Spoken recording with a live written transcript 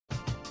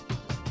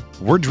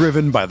We're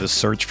driven by the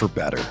search for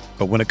better.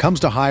 But when it comes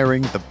to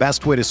hiring, the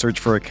best way to search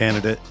for a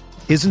candidate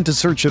isn't to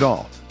search at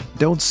all.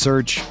 Don't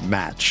search,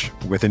 match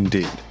with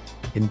Indeed.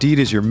 Indeed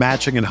is your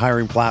matching and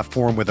hiring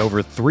platform with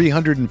over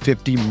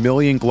 350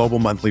 million global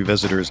monthly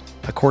visitors,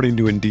 according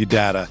to Indeed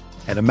data,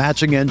 and a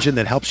matching engine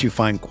that helps you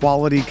find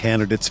quality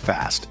candidates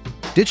fast.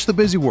 Ditch the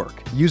busy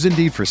work. Use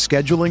Indeed for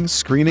scheduling,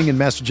 screening, and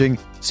messaging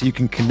so you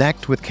can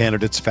connect with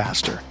candidates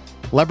faster.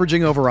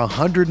 Leveraging over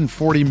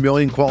 140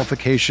 million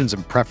qualifications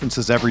and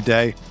preferences every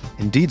day,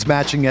 Indeed's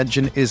matching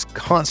engine is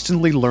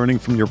constantly learning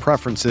from your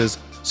preferences,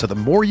 so the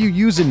more you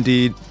use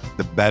Indeed,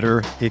 the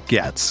better it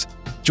gets.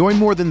 Join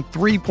more than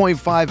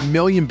 3.5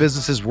 million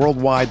businesses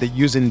worldwide that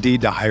use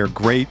Indeed to hire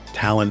great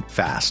talent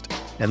fast.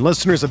 And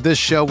listeners of this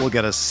show will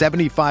get a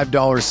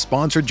 $75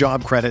 sponsored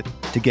job credit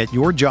to get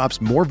your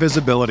jobs more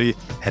visibility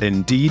at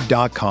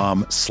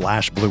Indeed.com/Blue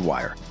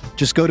Wire.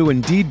 Just go to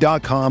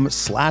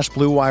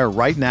Indeed.com/Blue Wire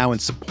right now and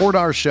support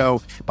our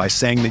show by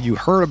saying that you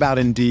heard about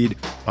Indeed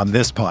on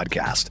this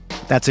podcast.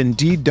 That's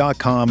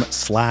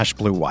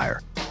Indeed.com/Blue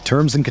Wire.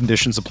 Terms and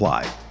conditions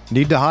apply.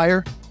 Need to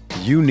hire?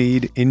 You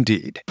need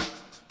Indeed.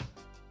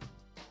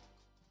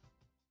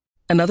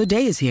 Another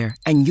day is here,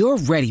 and you're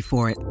ready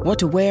for it. What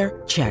to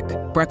wear? Check.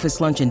 Breakfast,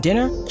 lunch, and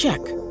dinner?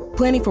 Check.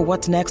 Planning for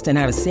what's next and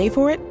how to save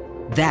for it?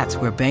 That's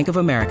where Bank of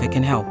America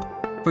can help.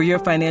 For your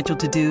financial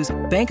to-dos,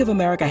 Bank of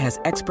America has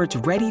experts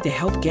ready to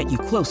help get you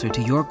closer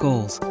to your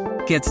goals.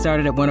 Get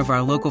started at one of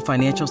our local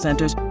financial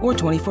centers or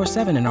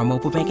 24/7 in our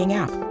mobile banking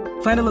app.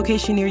 Find a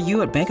location near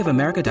you at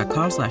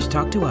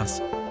bankofamerica.com/talktous.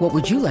 What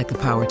would you like the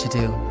power to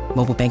do?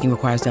 Mobile banking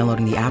requires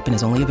downloading the app and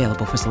is only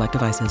available for select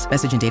devices.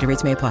 Message and data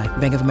rates may apply.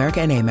 Bank of America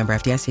N.A., member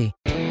FDIC.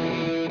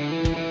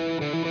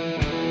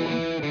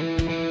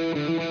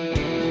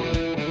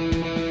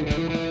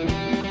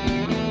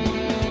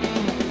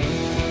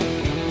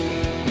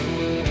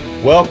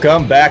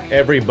 Welcome back,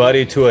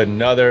 everybody, to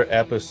another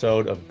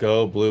episode of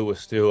Go Blue with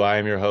Stu. I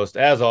am your host,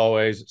 as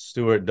always,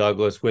 Stuart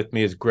Douglas. With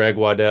me is Greg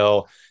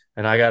Waddell,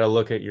 and I got to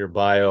look at your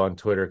bio on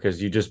Twitter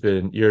because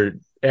you're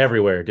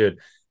everywhere, dude.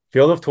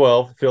 Field of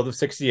 12, Field of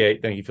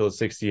 68. Thank you, Field of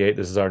 68.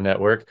 This is our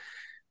network.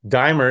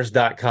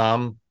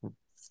 Dimers.com,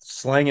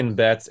 Slangin'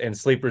 Bets, and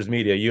Sleepers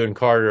Media. You and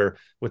Carter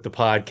with the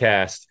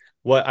podcast.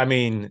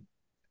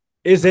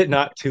 Is it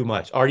not too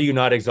much? Are you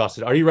not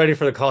exhausted? Are you ready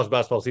for the college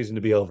basketball season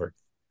to be over?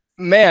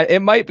 Man,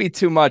 it might be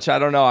too much. I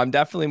don't know. I'm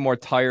definitely more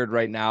tired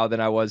right now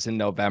than I was in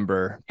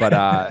November. But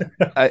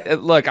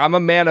look, I'm a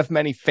man of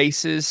many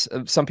faces.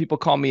 Some people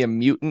call me a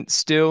mutant,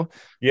 Stu.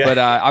 Yeah. But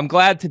I'm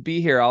glad to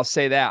be here. I'll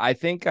say that. I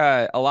think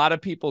a lot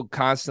of people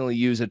constantly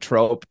use a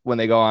trope when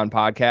they go on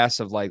podcasts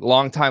of like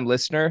longtime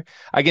listener.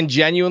 I can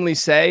genuinely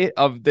say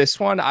of this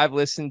one, I've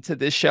listened to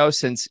this show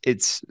since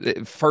its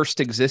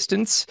first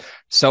existence.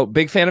 So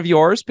big fan of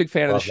yours, big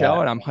fan of the show,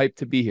 and I'm hyped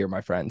to be here,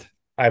 my friend.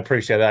 I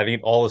appreciate that. I need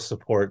all the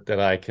support that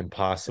I can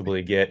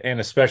possibly get, and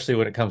especially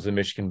when it comes to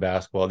Michigan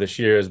basketball. This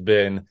year has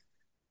been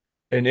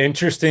an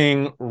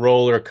interesting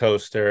roller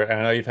coaster. And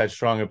I know you've had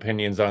strong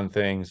opinions on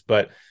things,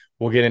 but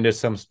we'll get into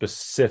some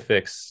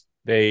specifics.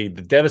 The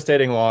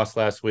devastating loss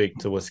last week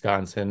to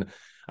Wisconsin,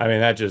 I mean,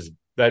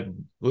 that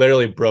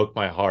literally broke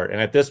my heart. And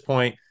at this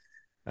point,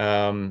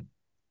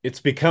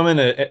 it's becoming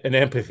an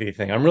empathy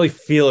thing. I'm really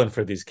feeling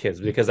for these kids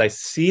because I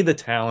see the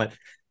talent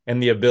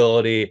and the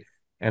ability,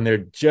 and they're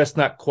just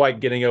not quite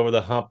getting over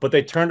the hump. But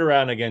they turned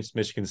around against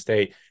Michigan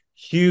State.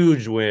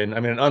 Huge win. I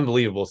mean, an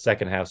unbelievable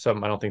second half,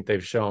 something I don't think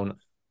they've shown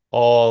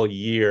all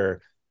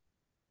year.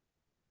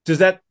 Does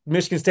that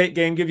Michigan State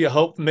game give you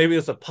hope? Maybe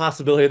there's a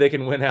possibility they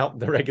can win out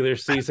the regular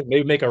season,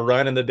 maybe make a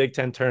run in the Big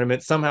Ten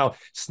tournament, somehow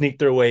sneak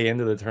their way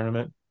into the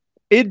tournament?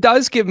 It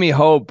does give me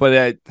hope,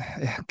 but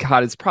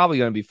it's probably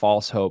going to be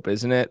false hope,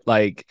 isn't it?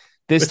 Like,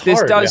 This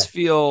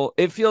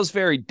feels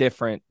very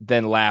different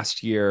than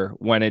last year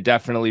when it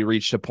definitely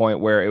reached a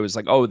point where it was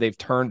like, oh, they've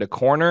turned a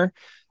corner.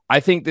 I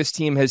think this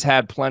team has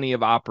had plenty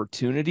of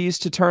opportunities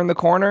to turn the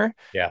corner.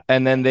 Yeah.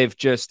 And then they've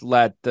just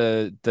let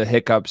the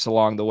hiccups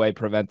along the way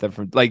prevent them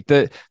from, like,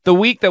 the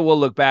week that we'll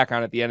look back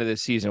on at the end of the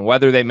season,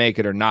 whether they make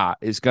it or not,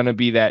 is going to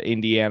be that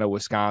Indiana,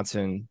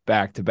 Wisconsin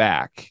back to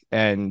back.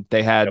 And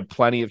they had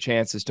plenty of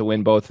chances to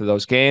win both of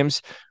those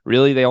games.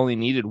 Really, they only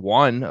needed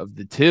one of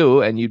the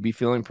two, and you'd be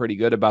feeling pretty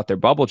good about their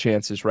bubble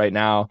chances right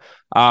now.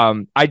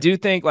 I do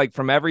think, like,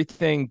 from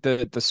everything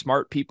the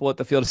smart people at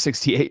the Field of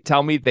 68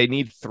 tell me, they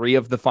need 3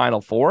 of the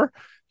final 4.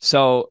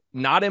 So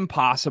not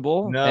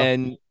impossible. No.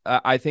 And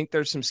I think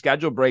there's some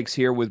schedule breaks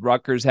here with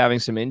Rutgers having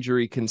some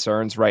injury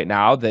concerns right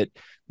now that,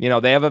 you know,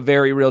 they have a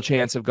very real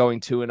chance of going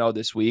 2-0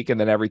 this week, and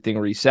then everything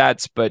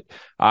resets. But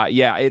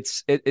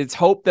it's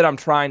hope that I'm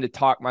trying to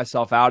talk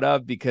myself out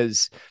of,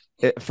 because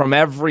from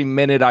every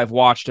minute I've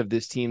watched of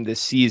this team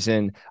this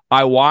season,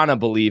 I want to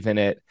believe in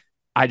it.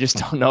 I just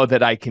don't know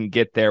that I can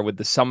get there with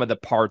the sum of the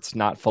parts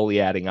not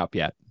fully adding up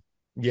yet.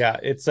 Yeah,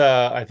 it's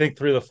I think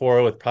 3 of the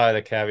 4, with probably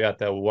the caveat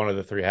that one of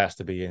the 3 has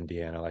to be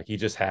Indiana. Like, you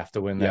just have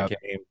to win that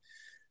game.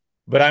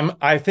 But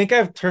I think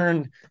I've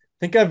gone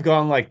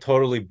like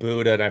totally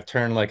Buddha, and I've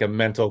turned like a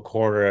mental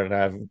corner, and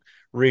I've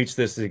reached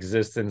this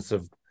existence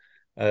of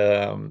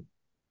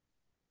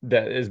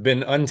that has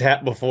been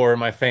untapped before in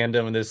my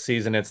fandom in this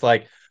season. It's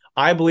like,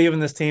 I believe in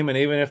this team, and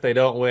even if they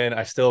don't win,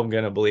 I still am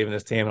going to believe in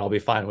this team, and I'll be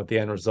fine with the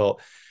end result.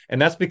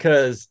 And that's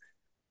because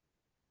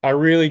I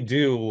really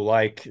do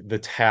like the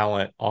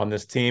talent on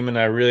this team, and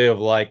I really have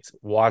liked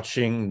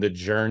watching the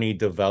journey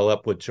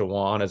develop with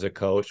Juwan as a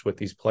coach, with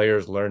these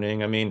players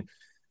learning. I mean,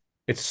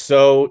 it's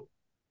so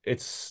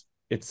it's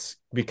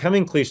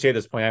becoming cliche at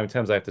this point. How many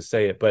times I have to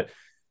say it, but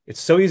it's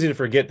so easy to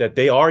forget that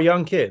they are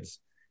young kids,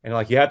 and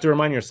like you have to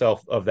remind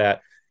yourself of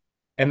that.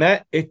 And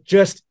that it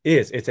just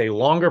is. It's a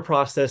longer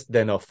process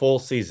than a full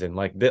season.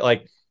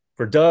 Like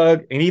for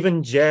Doug and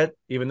even Jet,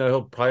 even though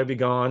he'll probably be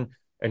gone,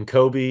 and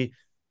Kobe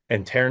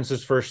and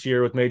Terrence's first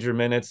year with major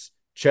minutes,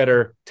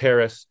 Cheddar,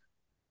 Terrace,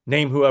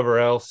 name whoever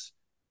else.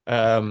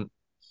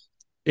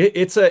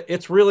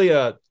 It's really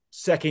a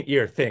second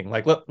year thing.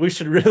 Like, look, we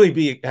should really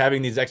be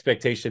having these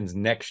expectations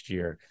next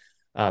year,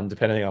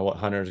 depending on what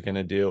Hunter's going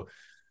to do.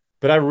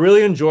 But I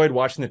really enjoyed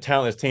watching the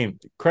talent of this team.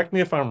 Correct me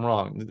if I'm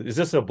wrong. Is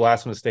this a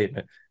blasphemous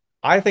statement?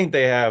 I think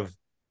they have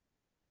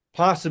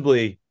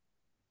possibly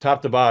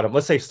top to bottom,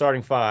 let's say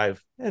starting 5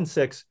 and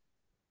 6,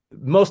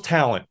 most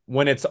talent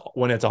when it's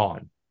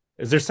on.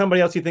 Is there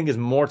somebody else you think is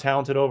more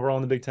talented overall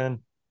in the Big Ten?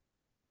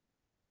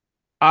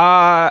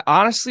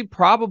 Honestly,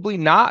 probably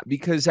not,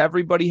 because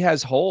everybody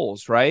has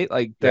holes, right?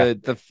 Like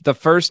the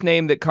first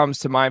name that comes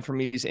to mind for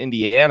me is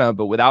Indiana,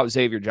 but without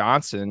Xavier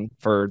Johnson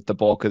for the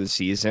bulk of the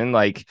season,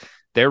 like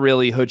they're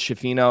really Hood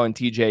Schifino and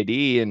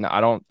TJD, and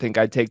I don't think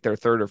I'd take their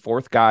third or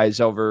fourth guys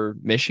over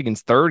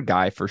Michigan's third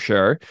guy for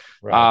sure.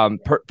 Right.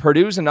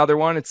 Purdue's another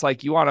one. It's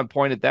like you want to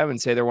point at them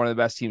and say they're one of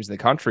the best teams in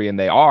the country, and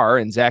they are.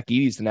 And Zach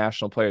Edey's the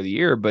National Player of the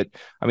Year, but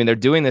I mean they're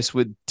doing this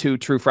with 2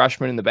 true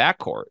freshmen in the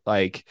backcourt.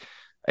 Like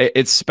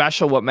it's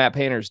special what Matt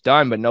Painter's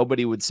done, but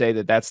nobody would say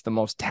that that's the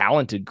most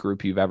talented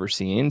group you've ever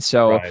seen.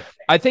 So right.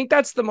 I think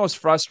that's the most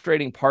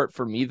frustrating part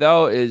for me,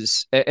 though,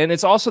 and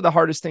it's also the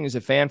hardest thing as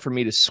a fan for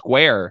me to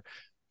square.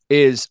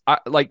 Is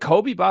like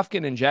Kobe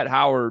Buffkin and Jet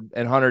Howard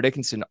and Hunter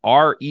Dickinson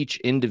are each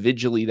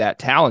individually that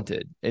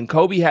talented. And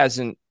Kobe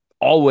hasn't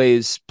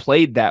always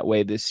played that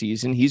way this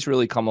season. He's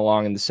really come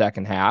along in the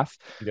second half.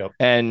 Yep.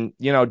 And,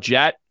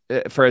 Jet,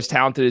 for as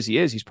talented as he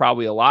is, he's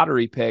probably a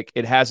lottery pick.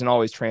 It hasn't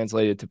always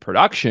translated to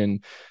production,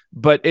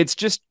 but it's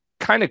just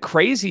kind of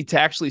crazy to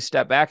actually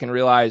step back and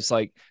realize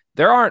like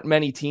there aren't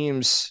many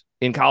teams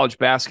in college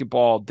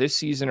basketball this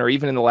season or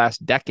even in the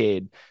last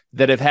decade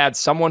that have had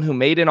someone who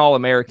made an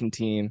All-American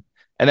team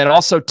and then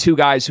also 2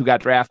 guys who got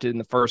drafted in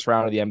the first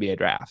round of the NBA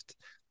draft.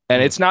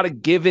 And it's not a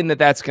given that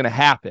that's going to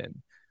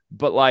happen.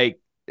 But like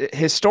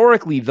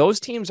historically,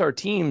 those teams are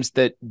teams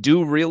that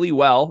do really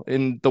well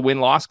in the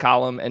win-loss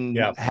column and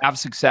have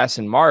success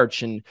in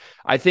March. And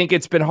I think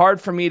it's been hard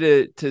for me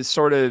to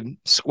sort of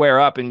square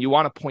up, and you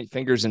want to point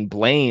fingers and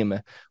blame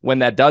when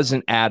that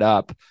doesn't add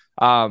up.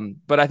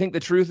 But I think the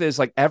truth is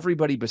like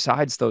everybody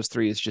besides those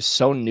 3 is just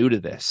so new to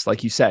this.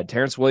 Like you said,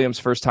 Terrence Williams,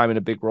 first time in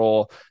a big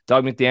role,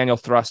 Doug McDaniel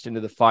thrust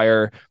into the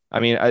fire. I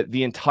mean,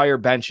 the entire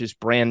bench is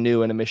brand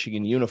new in a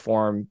Michigan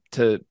uniform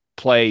to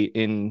play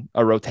in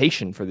a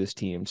rotation for this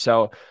team.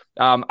 So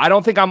I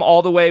don't think I'm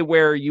all the way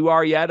where you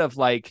are yet of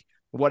like,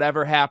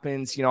 whatever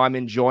happens, I'm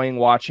enjoying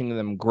watching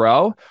them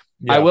grow.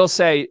 Yeah. I will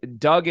say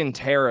Doug and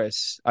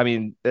Terrace, I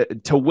mean,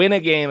 to win a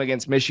game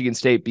against Michigan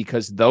State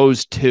because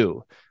those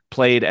 2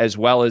 played as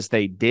well as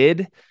they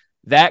did,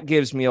 that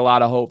gives me a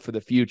lot of hope for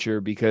the future,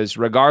 because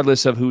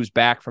regardless of who's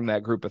back from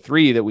that group of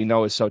 3 that we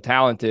know is so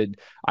talented,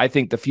 I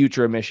think the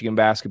future of Michigan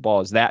basketball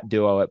is that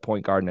duo at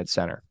point guard and at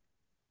center.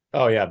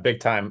 Oh yeah,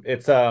 big time.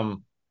 It's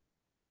and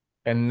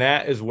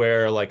that is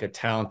where like a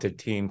talented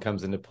team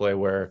comes into play,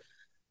 where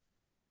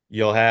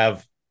you'll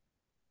have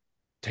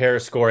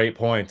Terrace score 8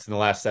 points in the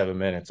last 7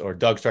 minutes, or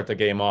Doug start the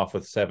game off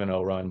with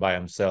 7-0 run by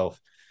himself.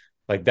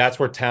 Like that's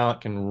where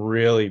talent can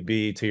really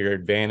be to your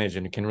advantage,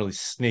 and it can really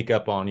sneak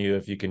up on you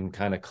if you can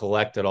kind of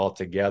collect it all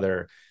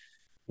together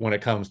when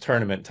it comes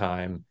tournament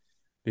time,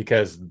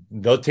 because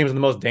those teams are the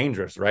most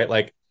dangerous, right?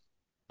 Like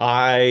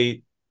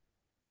I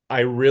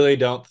really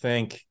don't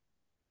think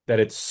that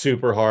it's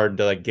super hard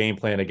to like game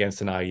plan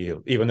against an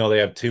IU, even though they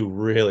have 2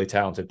 really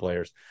talented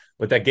players,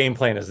 but that game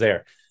plan is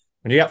there.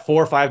 When you got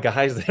 4 or 5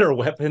 guys that are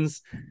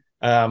weapons,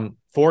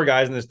 4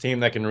 guys in this team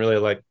that can really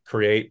like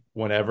create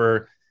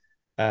whenever,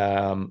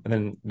 and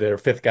then their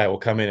 5th guy will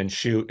come in and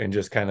shoot and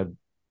just kind of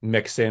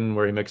mix in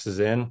where he mixes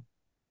in.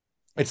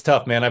 It's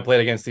tough, man. I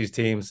played against these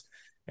teams,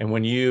 and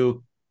when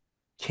you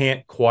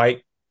can't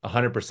quite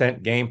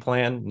 100% game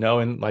plan,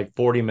 knowing like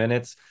 40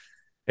 minutes,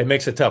 it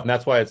makes it tough. And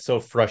that's why it's so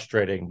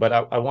frustrating. But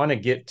I want to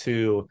get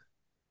to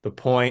the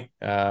point,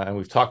 and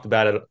we've talked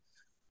about it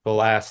the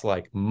last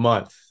like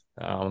month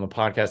on the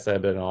podcast that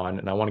I've been on,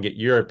 and I want to get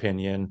your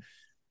opinion.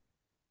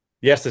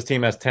 Yes, this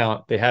team has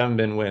talent. They haven't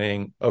been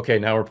winning. Okay,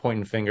 now we're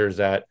pointing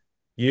fingers at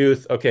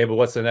youth. Okay, but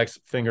what's the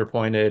next finger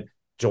pointed?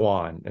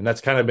 Juwan. And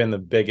that's kind of been the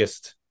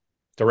biggest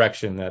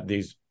direction that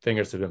these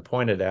fingers have been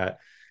pointed at.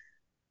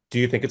 Do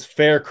you think it's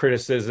fair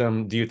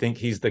criticism? Do you think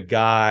he's the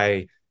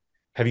guy?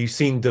 Have you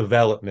seen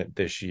development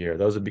this year?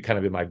 Those would be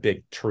kind of my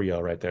big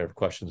trio right there of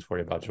questions for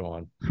you about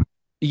Juwan.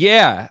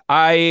 Yeah,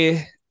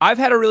 I I've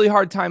had a really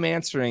hard time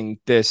answering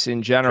this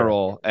in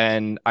general. Sure.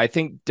 And I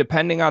think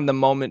depending on the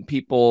moment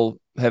people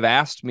have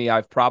asked me,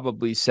 I've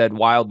probably said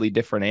wildly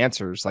different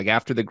answers. Like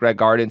after the Greg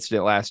Gard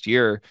incident last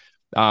year,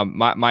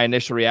 my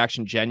initial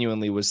reaction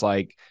genuinely was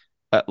like,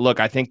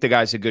 look, I think the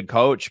guy's a good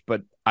coach,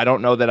 but I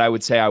don't know that I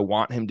would say I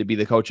want him to be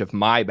the coach of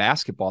my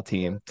basketball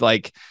team,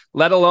 like,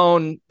 let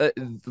alone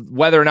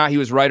whether or not he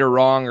was right or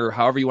wrong, or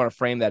however you want to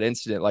frame that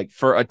incident. Like,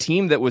 for a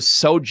team that was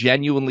so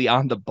genuinely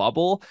on the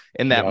bubble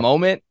in that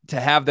moment, to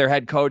have their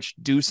head coach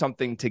do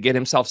something to get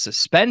himself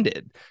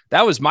suspended,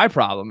 that was my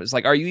problem. It's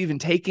like, are you even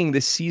taking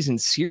this season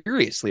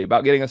seriously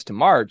about getting us to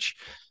March?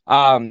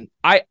 I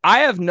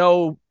have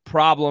no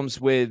problems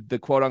with the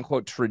quote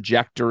unquote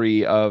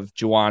trajectory of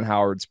Juwan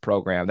Howard's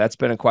program. That's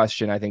been a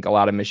question I think a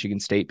lot of Michigan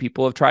State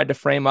people have tried to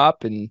frame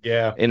up in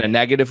a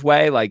negative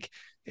way. Like,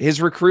 his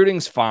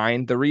recruiting's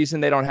fine. The reason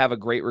they don't have a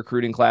great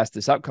recruiting class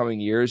this upcoming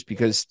year is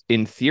because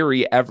in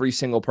theory, every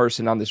single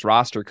person on this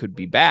roster could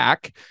be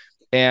back.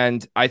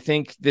 And I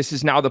think this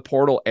is now the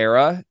portal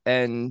era,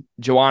 and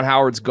Juwan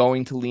Howard's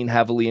going to lean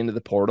heavily into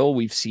the portal.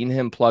 We've seen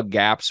him plug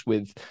gaps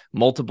with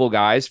multiple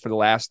guys for the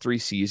last 3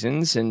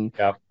 seasons, and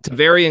to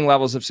varying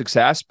levels of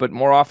success. But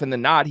more often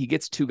than not, he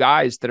gets 2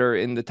 guys that are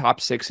in the top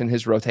 6 in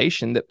his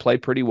rotation that play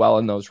pretty well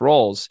in those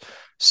roles.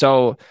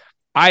 So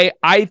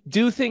I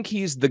do think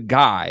he's the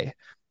guy.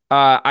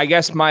 I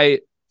guess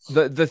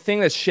the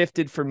thing that's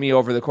shifted for me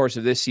over the course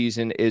of this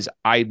season is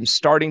I'm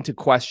starting to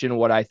question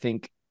what I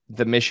think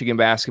the Michigan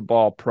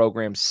basketball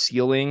program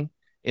ceiling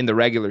in the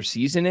regular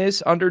season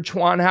is under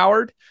Juwan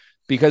Howard,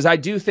 because I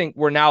do think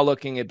we're now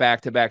looking at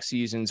back-to-back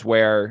seasons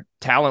where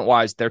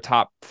talent-wise, they're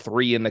top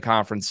 3 in the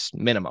conference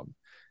minimum.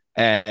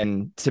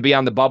 And to be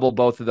on the bubble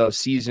both of those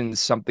seasons,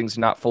 something's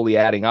not fully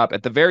adding up.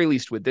 At the very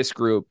least with this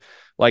group,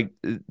 like,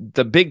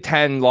 the Big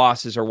Ten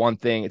losses are one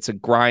thing. It's a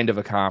grind of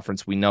a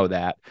conference. We know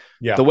that.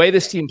 Yeah. The way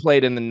this team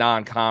played in the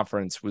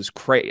non-conference was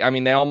crazy. I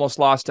mean, they almost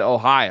lost to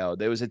Ohio.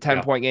 There was a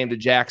 10-point game to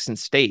Jackson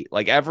State.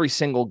 Like, every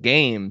single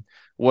game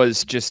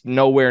was just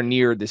nowhere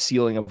near the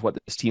ceiling of what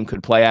this team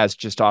could play as,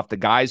 just off the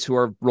guys who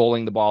are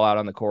rolling the ball out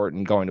on the court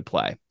and going to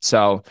play.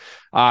 So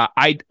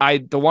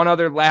the one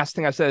other last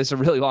thing I said is a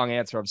really long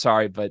answer. I'm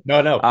sorry, but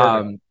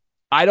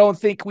I don't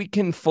think we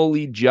can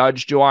fully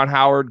judge Juwan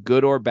Howard,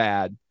 good or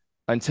bad,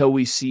 until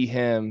we see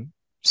him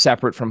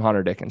separate from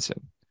Hunter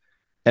Dickinson.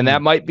 And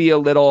that might be a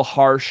little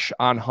harsh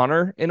on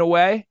Hunter in a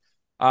way.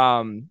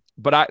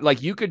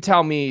 But you could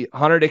tell me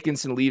Hunter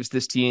Dickinson leaves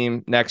this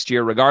team next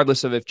year,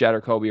 regardless of if Jet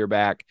or Kobe are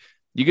back.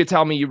 You could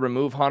tell me you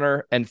remove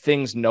Hunter and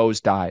things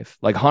nosedive.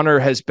 Like, Hunter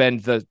has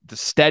been the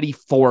steady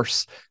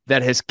force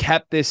that has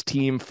kept this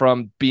team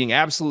from being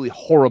absolutely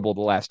horrible the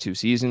last 2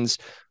 seasons.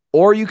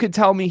 Or you could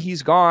tell me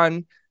he's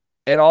gone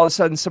and all of a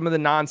sudden some of the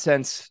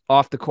nonsense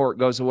off the court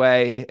goes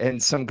away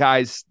and some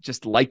guys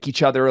just like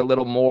each other a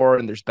little more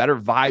and there's better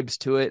vibes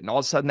to it. And all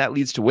of a sudden that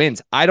leads to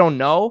wins. I don't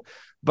know,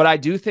 but I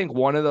do think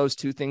one of those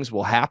 2 things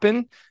will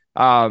happen.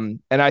 And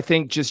I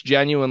think just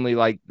genuinely,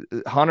 like,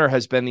 Hunter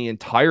has been the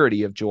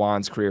entirety of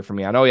Juwan's career for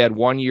me. I know he had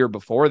 1 year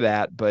before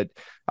that, but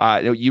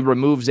you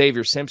remove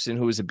Xavier Simpson,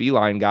 who was a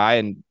Beeline guy,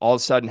 and all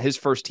of a sudden his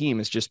first team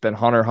has just been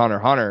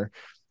Hunter.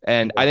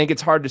 And I think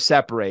it's hard to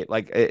separate.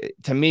 Like,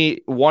 to me,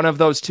 one of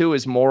those 2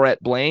 is more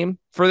at blame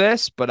for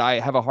this, but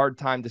I have a hard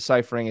time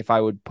deciphering if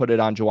I would put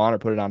it on Juwan or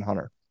put it on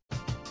Hunter.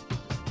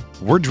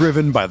 We're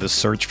driven by the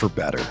search for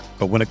better.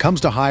 But when it comes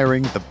to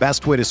hiring, the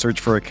best way to search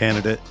for a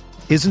candidate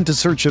isn't to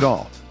search at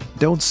all.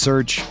 Don't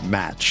search,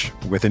 match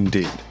with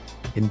Indeed.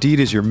 Indeed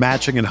is your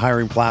matching and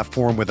hiring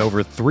platform with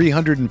over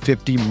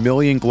 350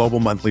 million global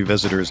monthly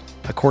visitors,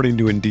 according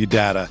to Indeed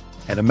data,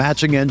 and a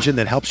matching engine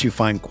that helps you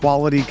find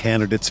quality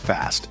candidates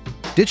fast.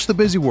 Ditch the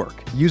busy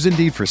work. Use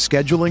Indeed for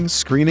scheduling,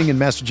 screening, and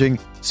messaging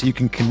so you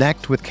can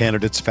connect with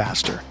candidates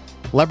faster.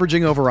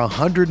 Leveraging over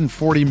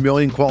 140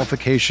 million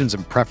qualifications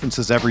and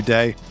preferences every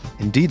day,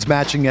 Indeed's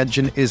matching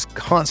engine is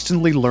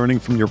constantly learning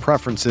from your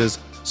preferences,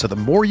 so the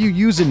more you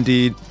use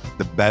Indeed,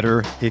 the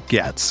better it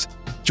gets.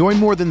 Join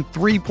more than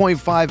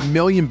 3.5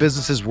 million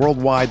businesses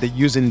worldwide that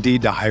use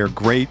Indeed to hire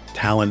great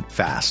talent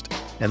fast.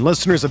 And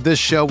listeners of this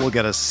show will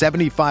get a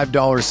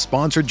 $75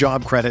 sponsored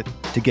job credit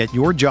to get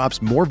your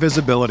jobs more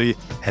visibility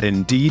at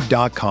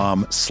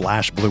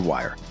Indeed.com/Blue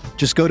Wire.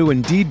 Just go to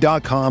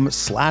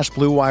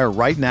Indeed.com/Blue Wire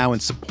right now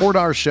and support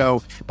our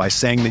show by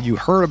saying that you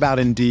heard about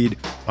Indeed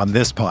on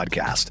this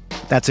podcast.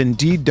 That's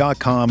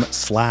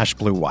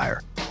Indeed.com/Blue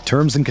Wire.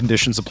 Terms and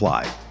conditions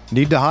apply.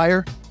 Need to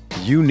hire?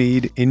 You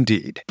need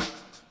Indeed.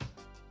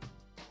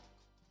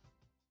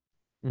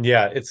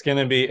 Yeah, it's going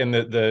to be in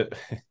the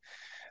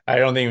I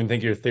don't even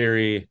think your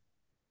theory,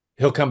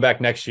 he'll come back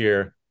next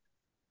year.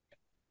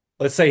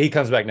 Let's say he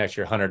comes back next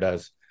year, Hunter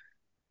does.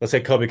 Let's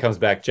say Kobe comes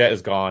back, Jet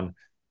is gone,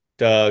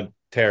 Doug,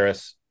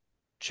 Terrace,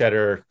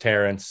 Cheddar,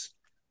 Terrence.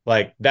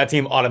 Like, that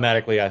team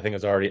automatically, I think,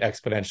 is already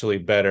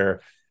exponentially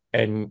better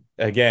and,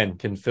 again,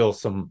 can fill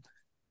some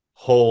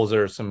holes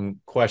or some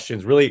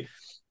questions. Really,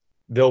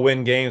 they'll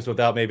win games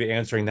without maybe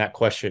answering that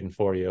question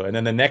for you. And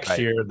then the next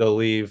year, they'll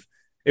leave.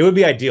 It would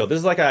be ideal. This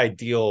is like an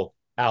ideal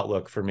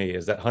outlook for me,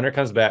 is that Hunter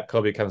comes back,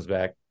 Kobe comes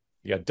back,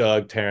 You got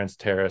Doug, Terrence,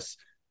 Terrace,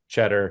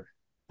 Cheddar,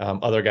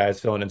 other guys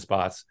filling in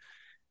spots,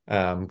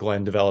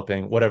 Glenn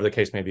developing, whatever the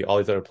case may be, all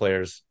these other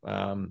players.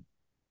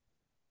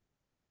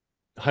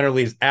 Hunter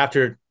leaves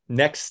after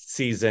next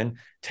season.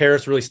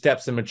 Terrace really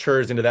steps and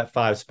matures into that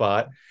 5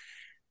 spot.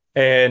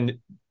 And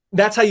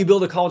that's how you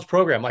build a college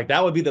program. Like,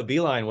 that would be the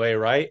Beilein way,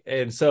 right?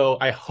 And so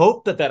I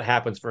hope that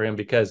happens for him,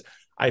 because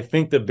I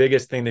think the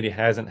biggest thing that he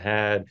hasn't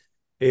had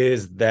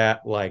is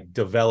that like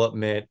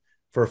development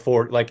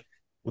for like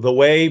the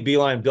way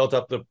Beilein built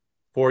up the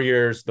 4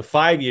 years, the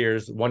 5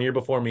 years, 1 year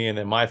before me, and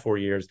then my 4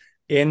 years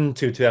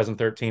into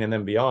 2013 and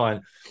then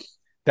beyond.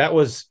 That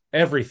was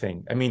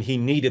everything. I mean, he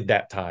needed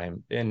that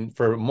time, and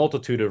for a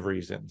multitude of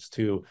reasons,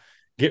 to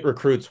get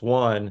recruits,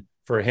 one,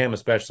 for him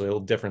especially, a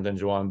little different than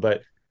Juwan,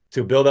 but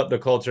to build up the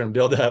culture and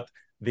build up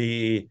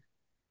the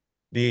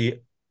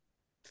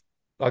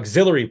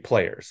auxiliary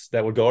players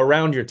that would go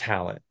around your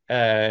talent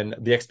and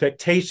the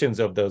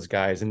expectations of those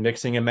guys, and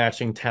mixing and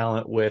matching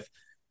talent with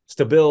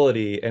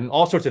stability and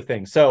all sorts of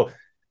things. So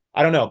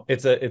I don't know.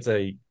 It's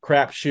a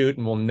crapshoot,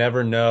 and we'll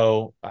never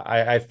know.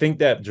 I think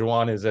that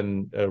Juwan is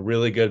a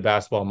really good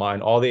basketball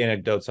mind. All the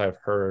anecdotes I've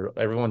heard,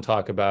 everyone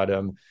talk about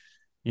him.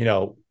 You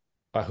know,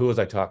 who was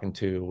I talking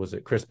to? Was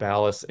it Chris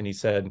Ballas? And he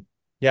said,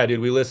 yeah, dude,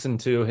 we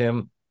listened to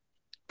him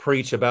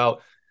preach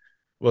about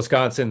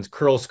Wisconsin's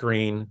curl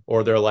screen,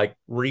 or their like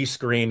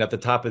re-screen at the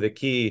top of the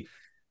key,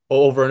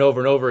 over and over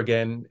and over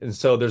again. And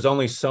so there's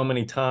only so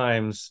many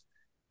times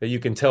that you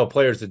can tell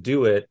players to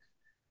do it,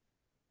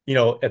 you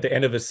know, at the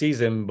end of a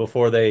season,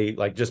 before they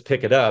like just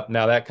pick it up.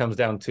 Now that comes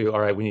down to, all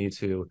right, we need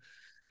to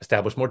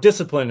establish more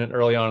discipline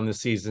early on in the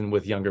season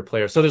with younger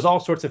players. So there's all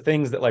sorts of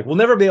things that like we'll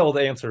never be able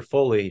to answer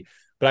fully,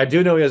 but I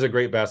do know he has a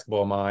great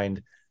basketball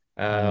mind.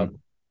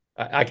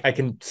 I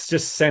can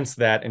just sense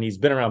that, and he's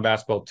been around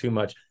basketball too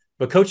much.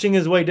 But coaching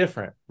is way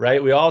different,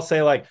 right? We all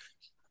say like,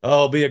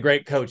 oh, be a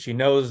great coach. He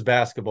knows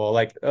basketball.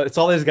 Like it's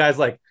all these guys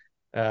like,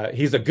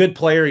 he's a good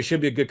player, he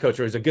should be a good coach,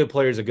 or he's a good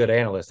player, he's a good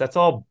analyst. That's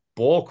all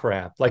bull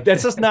crap. Like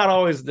that's just not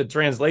always the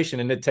translation,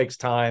 and it takes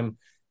time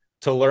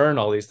to learn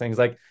all these things.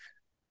 Like,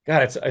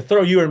 God, I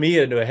throw you or me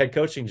into a head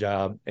coaching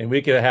job, and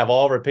we could have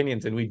all of our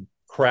opinions, and we'd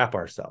crap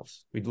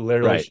ourselves. We'd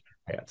literally shit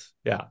our pants.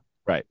 Yeah.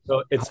 Right.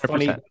 So it's 100%.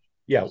 funny.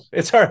 Yeah.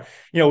 It's our,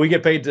 you know, we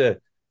get paid to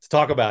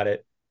talk about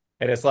it,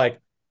 and it's like,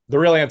 the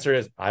real answer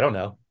is, I don't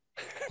know,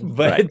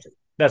 but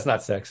that's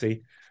not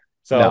sexy.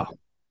 So no.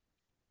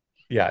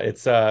 Yeah,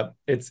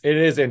 it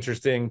is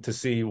interesting to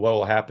see what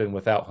will happen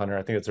without Hunter.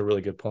 I think it's a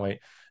really good point.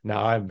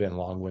 Now, I've been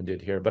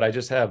long-winded here, but I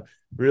just have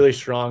really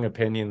strong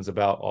opinions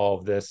about all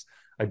of this.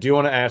 I do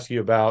want to ask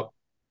you about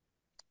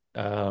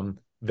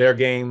their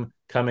game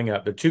coming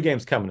up. There are 2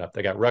 games coming up.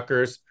 They got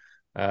Rutgers,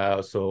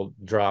 so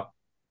drop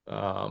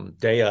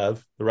day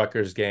of the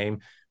Rutgers game,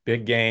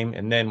 big game,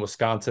 and then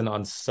Wisconsin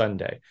on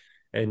Sunday.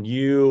 And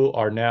you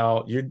are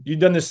now, you've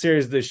done this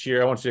series this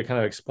year. I want you to kind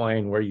of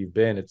explain where you've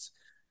been. It's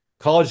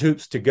College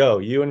Hoops to Go.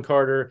 You and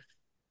Carter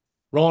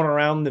rolling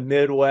around the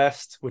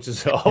Midwest, which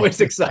is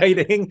always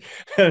exciting,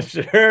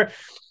 sure.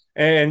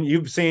 And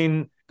you've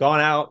gone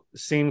out,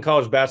 seen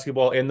college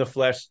basketball in the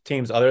flesh,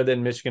 teams other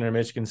than Michigan or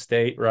Michigan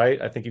State,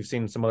 right? I think you've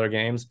seen some other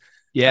games.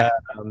 Yeah.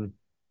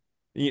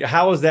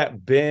 How has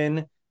that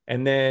been?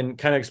 And then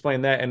kind of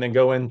explain that, and then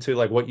go into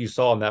like what you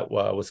saw in that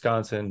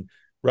Wisconsin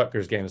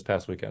Rutgers game this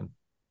past weekend.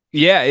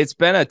 Yeah, it's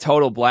been a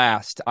total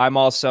blast. I'm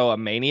also a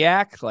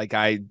maniac. Like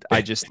I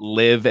just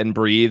live and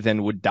breathe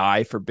and would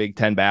die for Big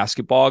Ten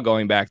basketball,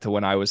 going back to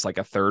when I was like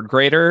a 3rd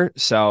grader.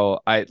 So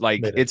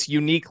it's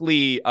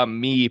uniquely a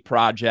me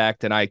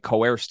project, and I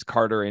coerced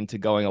Carter into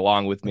going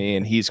along with me,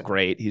 and he's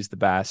great. He's the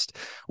best.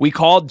 We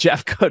called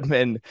Jeff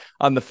Goodman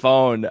on the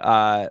phone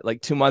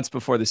like 2 months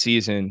before the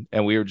season,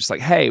 and we were just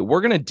like, hey,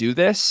 we're going to do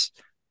this.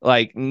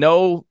 Like,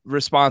 no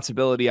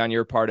responsibility on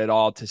your part at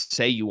all to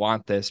say you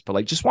want this, but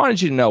like, just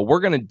wanted you to know, we're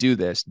going to do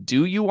this.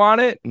 Do you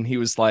want it? And he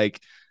was like,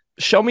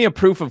 show me a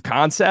proof of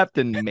concept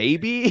and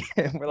maybe.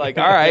 And we're like,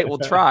 all right, we'll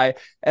try.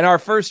 And our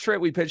first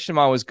trip we pitched him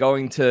on was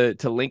going to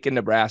Lincoln,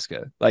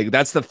 Nebraska. Like,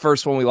 that's the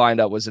first one we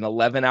lined up, was an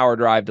 11-hour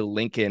drive to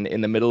Lincoln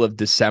in the middle of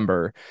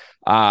December.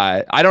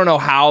 I don't know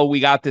how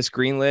we got this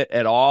greenlit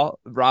at all.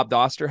 Rob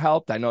Doster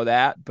helped. I know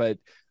that, but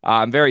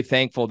I'm very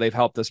thankful they've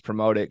helped us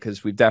promote it,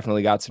 because we've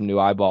definitely got some new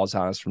eyeballs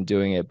on us from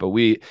doing it. But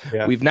we've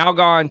now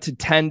gone to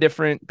 10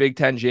 different Big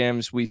Ten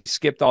gyms. We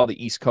skipped all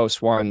the East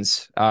Coast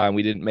ones.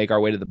 We didn't make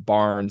our way to the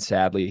Barn,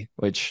 sadly,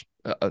 which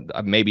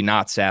maybe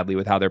not sadly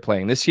with how they're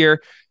playing this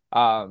year.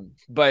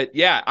 But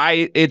yeah,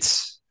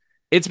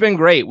 it's been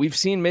great. We've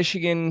seen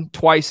Michigan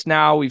twice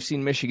now. We've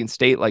seen Michigan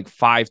State like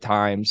 5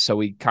 times. So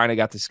we kind of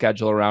got to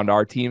schedule around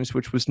our teams,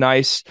 which was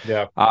nice.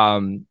 Yeah.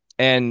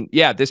 And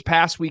yeah, this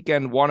past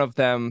weekend, one of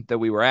them that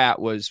we were at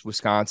was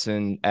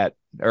Wisconsin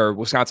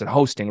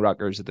hosting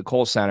Rutgers at the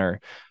Kohl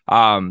Center.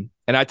 And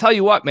I tell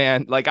you what,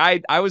 man, like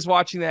I was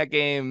watching that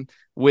game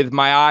with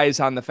my eyes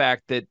on the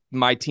fact that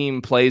my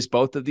team plays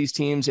both of these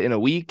teams in a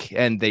week,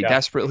 and they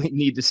desperately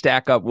need to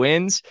stack up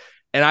wins.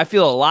 And I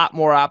feel a lot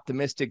more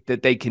optimistic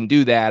that they can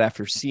do that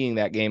after seeing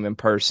that game in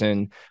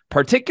person,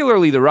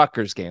 particularly the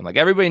Rutgers game. Like,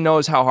 everybody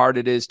knows how hard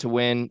it is to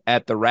win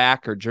at the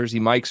Rack or Jersey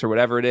Mike's or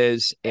whatever it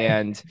is.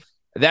 And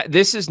that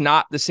this is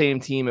not the same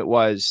team it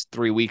was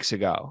 3 weeks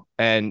ago.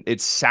 And it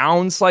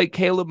sounds like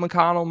Caleb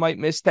McConnell might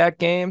miss that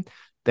game.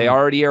 They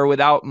already are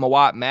without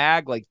Mawot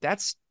Mag. Like,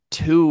 that's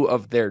two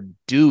of their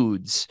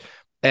dudes.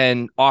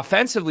 And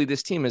offensively,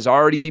 this team has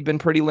already been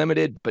pretty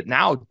limited, but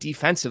now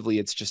defensively,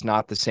 it's just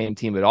not the same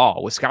team at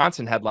all.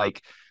 Wisconsin had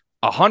like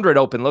 100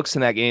 open looks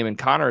in that game, and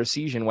Connor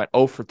Essegian went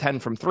 0 for 10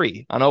 from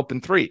 3 on open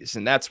threes,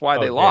 and that's why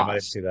they lost. I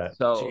see that.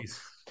 So,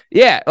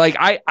 yeah, like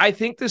I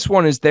think this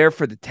one is there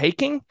for the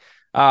taking.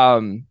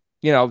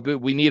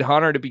 We need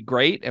Hunter to be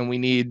great, and we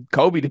need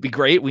Kobe to be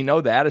great. We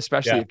know that,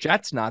 especially if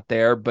Jet's not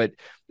there. But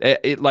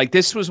like,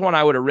 this was one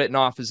I would have written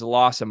off as a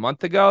loss a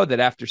month ago, that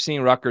after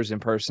seeing Rutgers in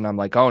person, I'm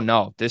like, oh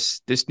no,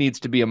 this needs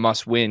to be a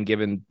must win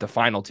given the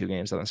final 2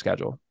 games on the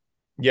schedule.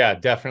 Yeah,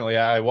 definitely.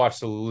 I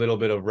watched a little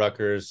bit of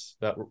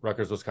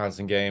that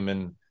Wisconsin game.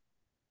 And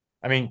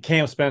I mean,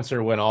 Cam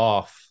Spencer went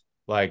off,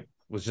 like,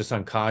 was just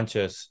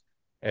unconscious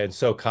and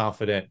so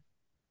confident.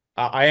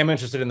 I am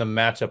interested in the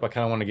matchup. I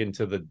kind of want to get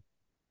into the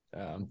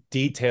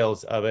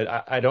details of it.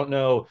 I don't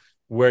know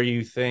where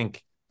you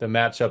think the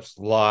matchups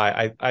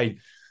lie.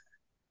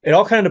 It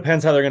all kind of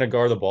depends how they're going to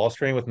guard the ball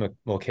screen with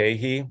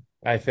Mulcahy.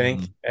 I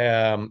think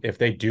if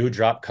they do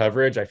drop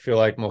coverage, I feel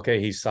like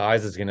Mulcahy's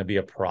size is going to be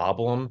a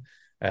problem.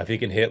 If he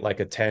can hit like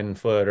a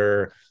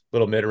 10-footer,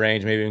 little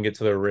mid-range, maybe even get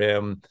to the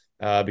rim,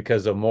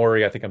 because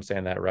Omori, I think I'm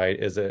saying that right,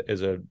 is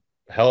a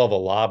hell of a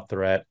lob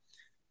threat.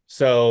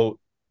 So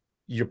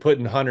you're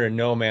putting Hunter in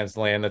no man's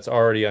land. That's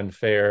already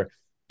unfair.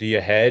 Do you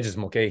hedge? Is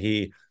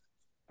Mulcahy?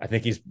 I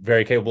think he's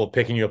very capable of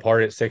picking you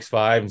apart at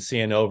 6'5" and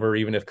seeing over,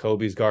 even if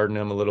Kobe's guarding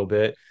him a little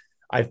bit.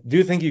 I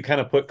do think you kind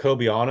of put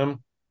Kobe on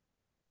him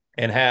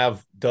and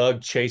have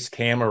Doug chase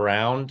Cam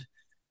around,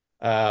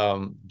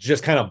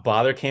 just kind of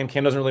bother Cam.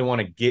 Cam doesn't really want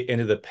to get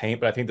into the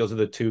paint, but I think those are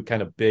the two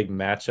kind of big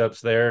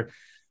matchups there.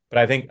 But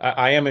I think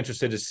I am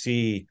interested to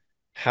see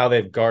how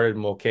they've guarded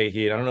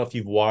Mulcahy. And I don't know if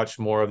you've watched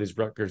more of these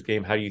Rutgers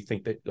game. How do you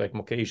think that, like,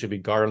 Mulcahy should be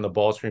guarded on the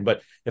ball screen?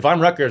 But if I'm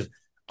Rutgers,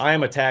 I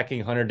am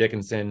attacking Hunter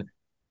Dickinson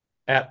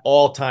at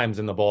all times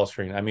in the ball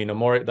screen. I mean,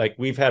 like,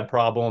 we've had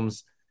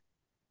problems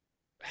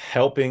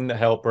helping the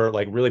helper,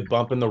 like really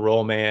bumping the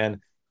roll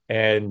man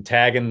and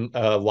tagging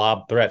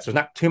lob threats. There's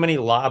not too many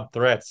lob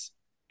threats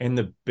in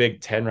the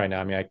Big Ten right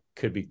now. I mean, I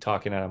could be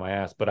talking out of my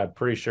ass, but I'm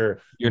pretty sure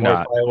you're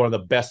not one of the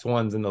best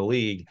ones in the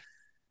league.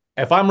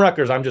 If I'm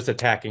Rutgers, I'm just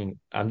attacking.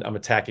 I'm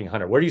attacking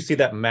Hunter. Where do you see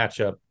that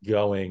matchup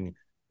going,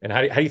 and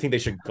how do you think they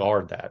should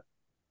guard that?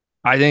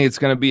 I think it's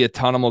going to be a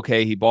ton of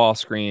Mulcahy ball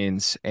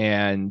screens.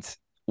 And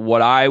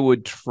what I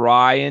would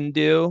try and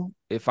do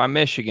if I'm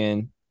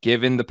Michigan,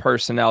 given the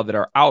personnel that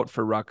are out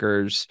for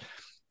Rutgers,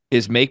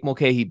 is make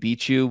Mulcahy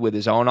beat you with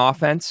his own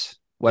offense,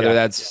 whether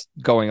that's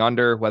going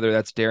under, whether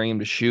that's daring him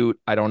to shoot.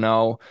 I don't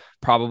know.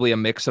 Probably a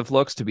mix of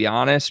looks, to be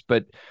honest.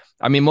 But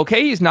I mean,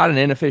 Mulcahy is not an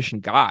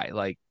inefficient guy.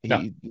 Like,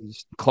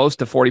 he's close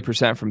to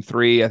 40% from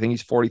 3. I think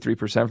he's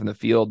 43% from the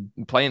field,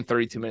 playing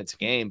 32 minutes a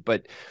game.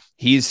 But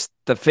he's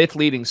the 5th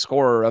leading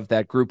scorer of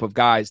that group of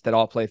guys that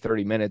all play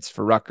 30 minutes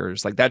for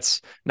Rutgers. Like,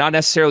 that's not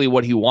necessarily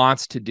what he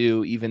wants to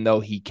do, even though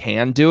he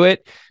can do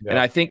it. Yeah. And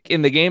I think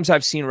in the games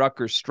I've seen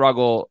Rutgers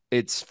struggle,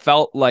 it's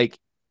felt like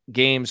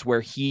games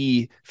where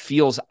he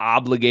feels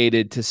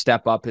obligated to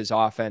step up his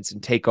offense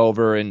and take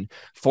over and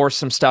force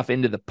some stuff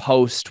into the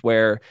post,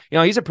 where,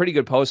 he's a pretty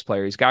good post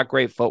player. He's got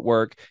great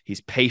footwork. He's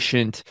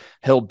patient.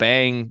 He'll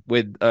bang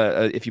with,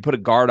 if you put a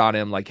guard on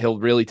him, like, he'll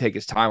really take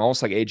his time,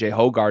 almost like AJ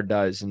Hoggard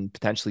does, and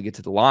potentially get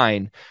to the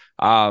line.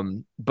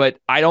 But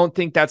I don't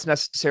think that's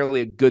necessarily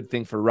a good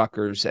thing for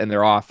Rutgers and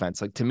their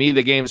offense. Like, to me,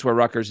 the games where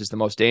Rutgers is the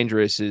most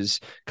dangerous is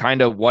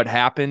kind of what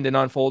happened and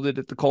unfolded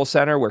at the Kohl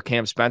Center, where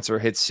Cam Spencer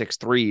hits 6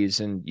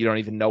 threes and you don't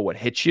even know what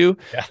hit you.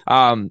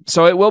 Yeah.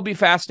 So it will be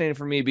fascinating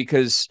for me,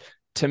 because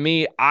to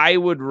me, I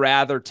would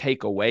rather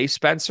take away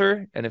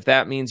Spencer. And if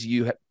that means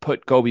you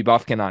put Kobe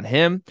Buffkin on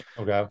him,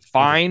 okay,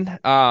 fine.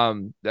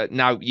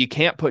 Now you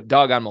can't put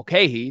Doug on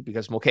Mulcahy,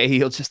 because Mulcahy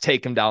will just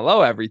take him down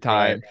low every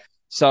time. Right.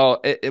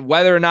 So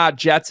whether or not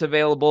Jet's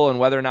available and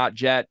whether or not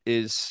Jet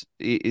is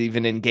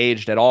even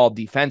engaged at all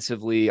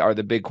defensively are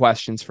the big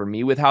questions for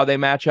me with how they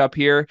match up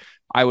here.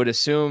 I would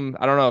assume,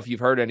 I don't know if you've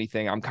heard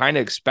anything, I'm kind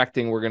of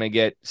expecting we're going to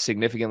get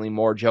significantly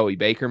more Joey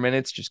Baker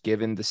minutes, just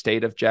given the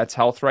state of Jet's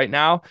health right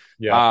now.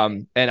 Yeah.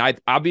 And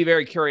I'll be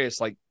very curious,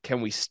 like,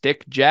 can we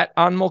stick Jet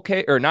on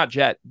Mulcahy, or not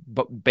Jet,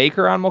 but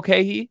Baker on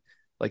Mulcahy?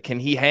 Like,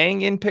 can he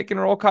hang in pick and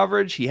roll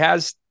coverage? He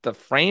has the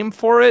frame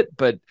for it,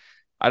 but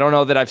I don't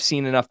know that I've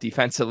seen enough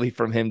defensively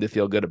from him to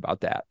feel good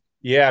about that.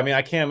 Yeah, I mean,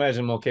 I can't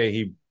imagine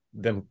Mulcahy,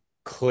 them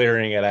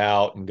clearing it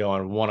out and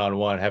going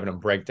one-on-one, having him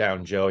break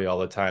down Joey all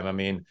the time. I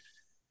mean,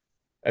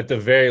 at the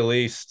very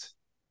least,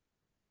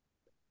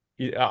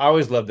 I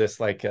always love this.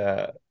 Like,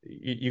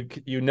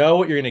 you know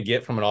what you're going to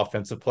get from an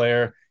offensive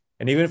player,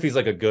 and even if he's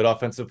like a good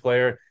offensive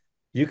player,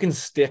 you can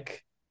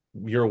stick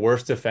your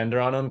worst defender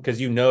on him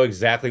because you know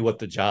exactly what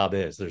the job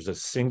is. There's a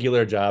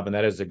singular job, and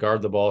that is to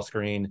guard the ball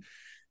screen,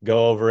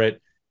 go over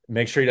it,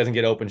 make sure he doesn't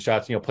get open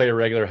shots, play a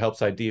regular help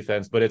side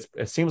defense. But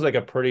it seems like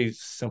a pretty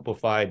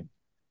simplified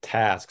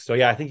task. So,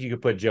 yeah, I think you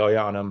could put Joey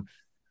on him.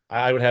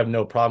 I would have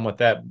no problem with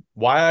that.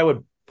 Why I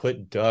would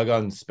put Doug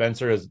on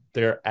Spencer is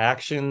their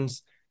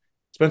actions.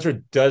 Spencer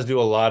does do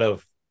a lot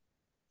of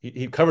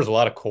he covers a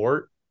lot of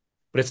court,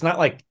 but it's not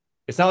like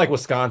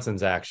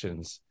Wisconsin's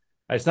actions.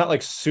 It's not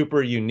like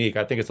super unique.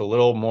 I think it's a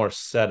little more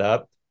set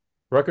up.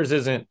 Rutgers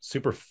isn't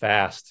super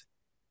fast.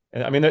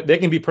 And I mean, they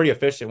can be pretty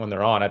efficient when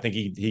they're on. I think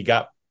he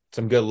got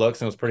some good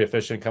looks and was pretty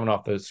efficient coming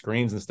off the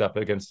screens and stuff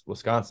against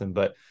Wisconsin.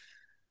 But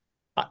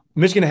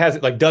Michigan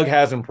has, like, Doug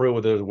has improved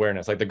with his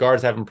awareness. Like, the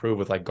guards have improved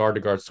with, like, guard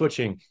to guard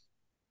switching,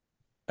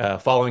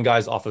 following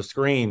guys off of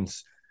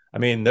screens. I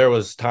mean, there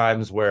was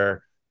times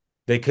where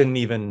they couldn't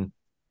even,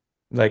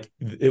 like,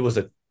 it was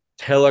a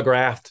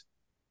telegraphed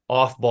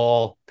off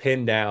ball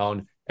pin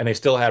down, and they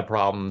still had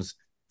problems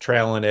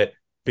trailing it,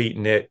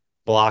 beating it,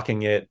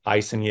 blocking it,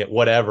 icing it,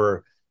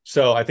 whatever.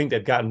 So I think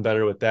they've gotten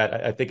better with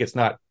that. I think it's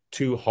not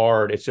too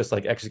hard. It's just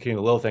like executing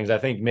the little things. I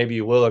think maybe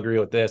you will agree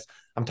with this.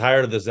 I'm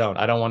tired of the zone.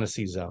 I don't want to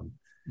see zone.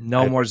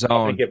 No more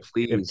zone.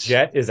 If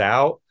Jet is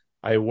out,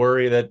 I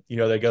worry that,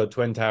 they go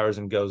Twin Towers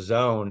and go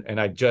zone, and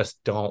I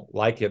just don't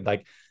like it.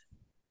 Like,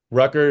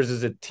 Rutgers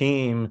is a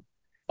team,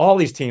 all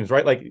these teams,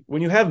 right? Like,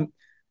 when you have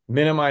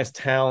minimized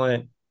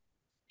talent,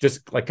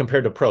 just like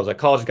compared to pros, like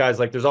college guys,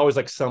 like there's always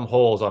like some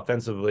holes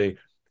offensively.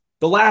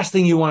 The last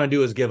thing you want to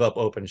do is give up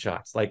open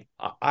shots. Like,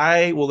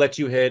 I will let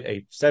you hit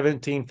a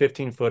 17,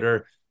 15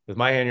 footer with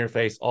my hand in your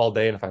face all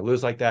day. And if I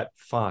lose like that,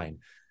 fine.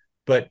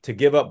 But to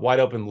give up wide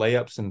open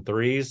layups and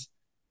threes,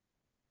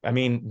 I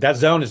mean, that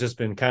zone has just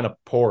been kind of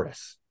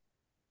porous.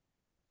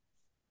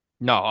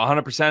 No,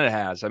 100% it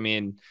has. I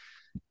mean,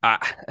 I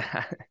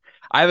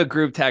have a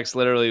group text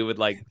literally with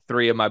like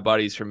 3 of my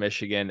buddies from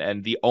Michigan,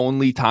 and the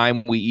only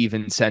time we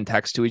even send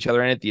text to each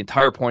other in it, the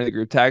entire point of the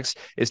group text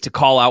is to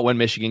call out when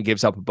Michigan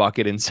gives up a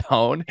bucket in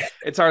zone.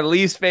 It's our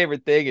least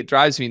favorite thing. It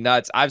drives me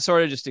nuts. I've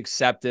sort of just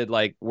accepted,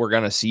 like, we're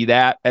going to see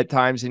that at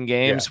times in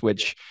games,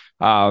 which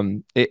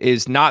it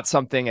is not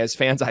something as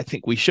fans I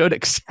think we should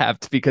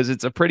accept, because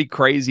it's a pretty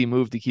crazy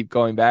move to keep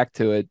going back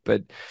to it.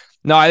 But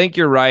no, I think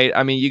you're right.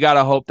 I mean, you got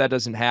to hope that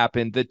doesn't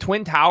happen. The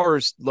Twin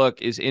Towers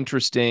look is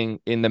interesting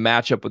in the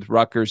matchup with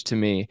Rutgers to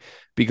me,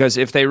 because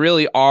if they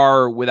really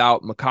are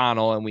without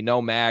McConnell, and we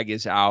know Mag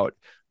is out,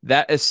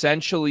 that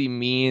essentially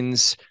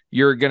means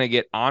you're going to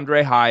get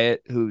Andre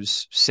Hyatt,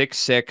 who's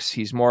 6'6".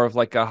 He's more of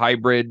like a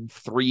hybrid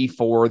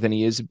 3-4 than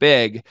he is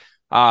big.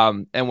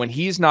 And when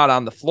he's not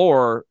on the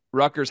floor,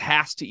 Rutgers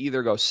has to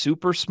either go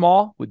super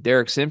small with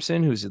Derek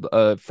Simpson, who's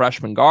a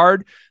freshman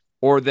guard,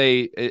 or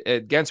they,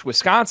 against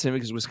Wisconsin,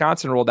 because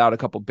Wisconsin rolled out a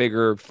couple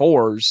bigger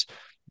 4s,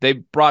 they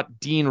brought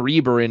Dean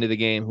Reber into the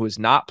game, who has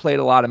not played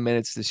a lot of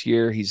minutes this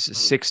year. He's a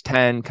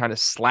 6'10", kind of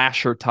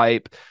slasher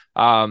type,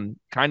 kind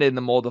of in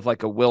the mold of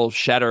like a Will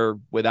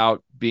Shetter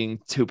without being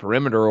too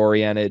perimeter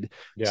oriented.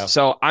 Yeah.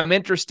 So I'm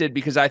interested,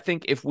 because I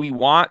think if we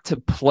want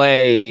to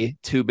play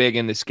too big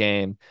in this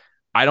game,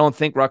 I don't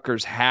think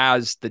Rutgers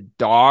has the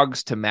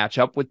dogs to match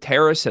up with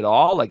Terrace at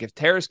all. Like, if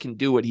Terrace can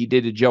do what he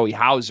did to Joey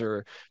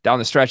Hauser down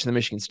the stretch of the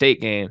Michigan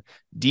State game,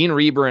 Dean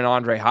Reber and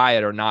Andre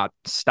Hyatt are not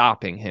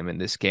stopping him in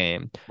this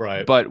game.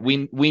 Right. But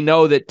we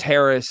know that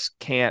Terrace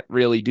can't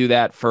really do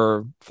that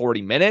for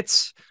 40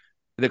 minutes.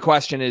 The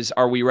question is,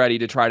 are we ready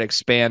to try to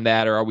expand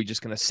that, or are we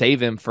just going to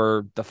save him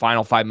for the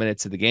final 5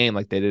 minutes of the game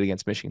like they did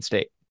against Michigan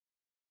State?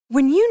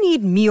 When you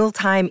need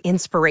mealtime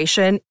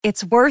inspiration,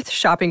 it's worth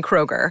shopping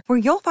Kroger, where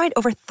you'll find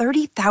over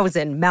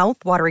 30,000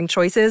 mouth-watering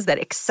choices that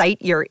excite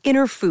your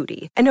inner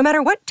foodie. And no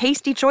matter what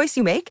tasty choice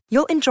you make,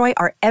 you'll enjoy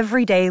our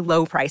everyday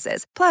low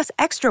prices, plus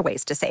extra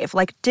ways to save,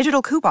 like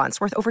digital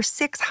coupons worth over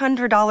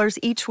 $600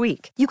 each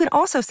week. You can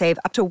also save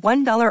up to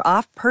 $1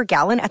 off per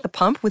gallon at the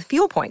pump with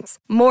fuel points.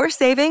 More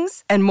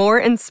savings and more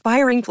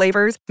inspiring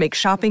flavors make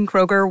shopping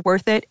Kroger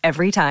worth it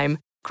every time.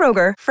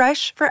 Kroger,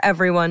 fresh for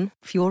everyone.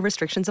 Fuel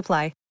restrictions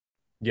apply.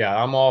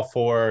 Yeah, I'm all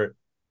for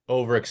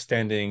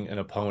overextending an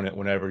opponent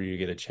whenever you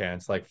get a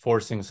chance, like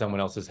forcing someone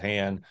else's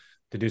hand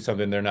to do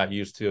something they're not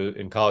used to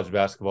in college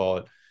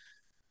basketball.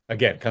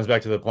 Again, it comes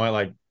back to the point,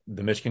 like,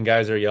 the Michigan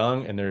guys are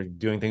young and they're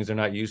doing things they're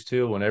not used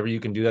to. Whenever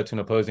you can do that to an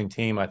opposing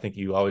team, I think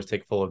you always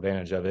take full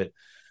advantage of it.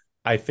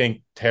 I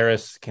think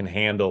Terrace can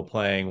handle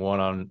playing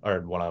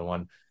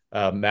one-on-one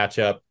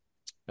matchup,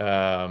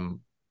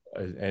 and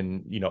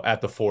at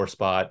the 4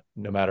 spot,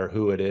 no matter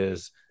who it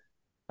is.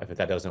 If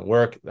that doesn't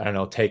work, I don't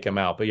know, take him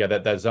out. But yeah,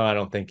 that zone I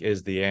don't think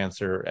is the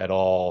answer at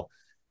all.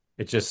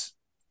 It's just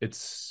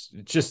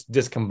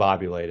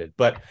discombobulated.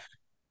 But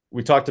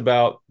we talked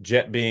about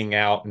Jet being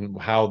out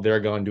and how they're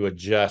going to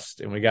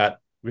adjust. And we got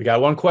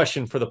one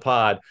question for the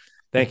pod.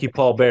 Thank you,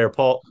 Paul Bear.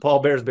 Paul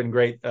Bear's been a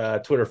great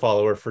Twitter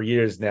follower for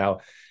years now.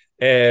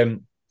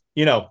 And,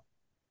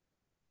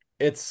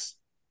 it's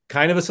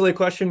kind of a silly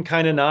question,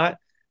 kind of not.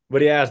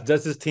 But he asked,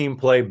 does this team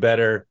play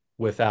better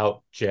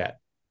without Jet?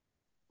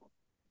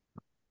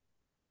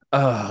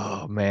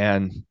 Oh,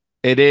 man.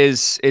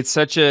 It's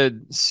such a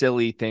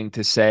silly thing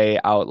to say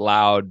out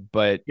loud,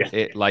 but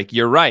it, like,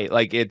 you're right.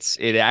 Like,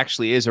 it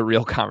actually is a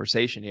real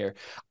conversation here.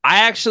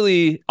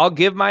 I'll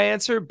give my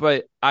answer,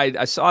 but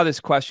I saw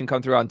this question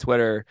come through on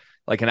Twitter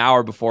like an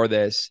hour before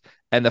this.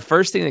 And the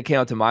first thing that came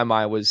out to my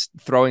mind was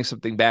throwing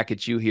something back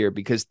at you here,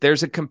 because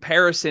there's a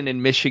comparison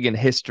in Michigan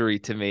history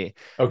to me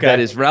that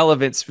is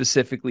relevant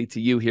specifically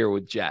to you here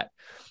with Jet.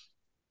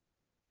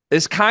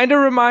 This kind of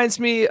reminds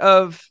me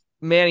of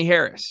Manny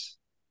Harris.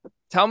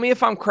 Tell me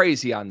if I'm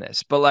crazy on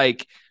this, but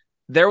like,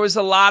 there was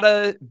a lot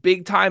of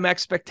big time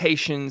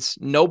expectations.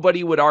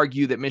 Nobody would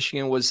argue that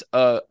Michigan was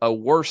a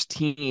worse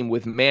team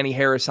with Manny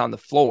Harris on the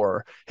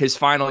floor his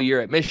final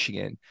year at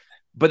Michigan,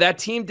 but that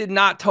team did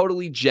not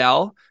totally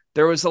gel.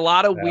 There was a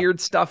lot of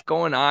weird stuff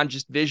going on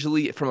just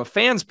visually from a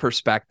fan's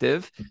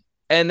perspective.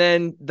 And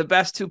then the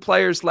best two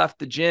players left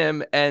the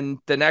gym, and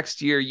the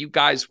next year you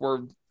guys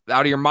were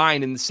out of your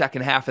mind in the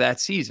second half of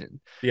that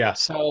season. Yeah.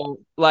 So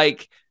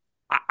like,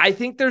 I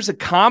think there's a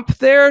comp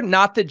there.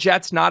 Not that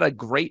Jet's not a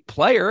great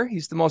player.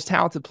 He's the most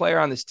talented player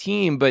on this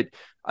team, but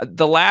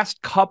the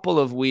last couple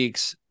of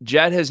weeks,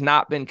 Jet has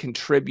not been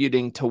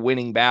contributing to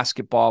winning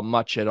basketball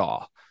much at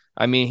all.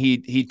 I mean,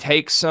 he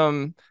takes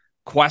some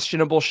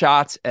questionable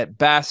shots at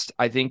best.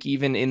 I think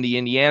even in the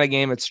Indiana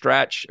game at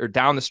stretch or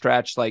down the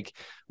stretch, like,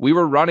 we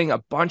were running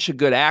a bunch of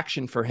good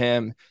action for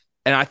him.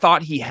 And I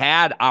thought he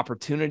had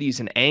opportunities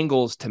and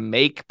angles to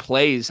make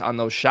plays on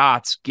those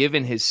shots,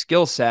 given his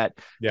skill set,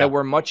 that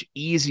were much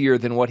easier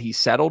than what he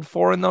settled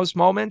for in those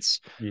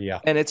moments. Yeah.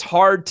 And it's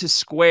hard to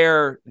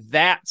square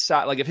that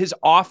side. Like, if his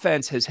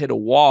offense has hit a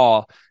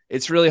wall,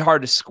 it's really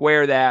hard to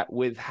square that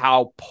with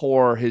how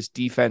poor his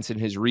defense and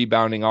his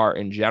rebounding are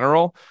in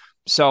general.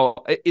 So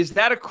is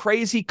that a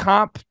crazy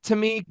comp to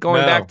me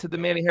going back to the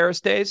Manny Harris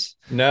days?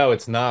 No,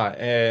 it's not.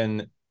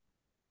 And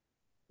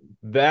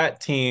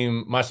that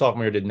team, my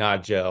sophomore year, did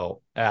not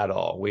gel at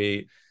all.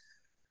 We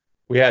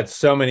had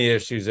so many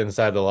issues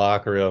inside the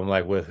locker room,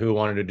 like with who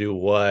wanted to do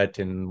what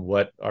and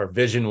what our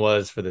vision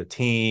was for the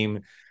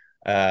team.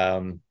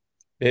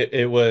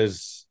 It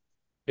was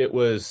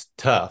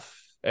tough.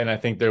 And I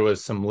think there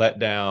was some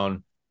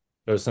letdown.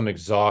 There was some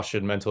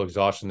exhaustion, mental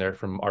exhaustion there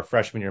from our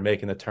freshman year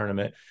making the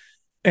tournament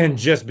and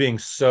just being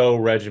so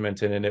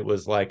regimented. And it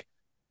was like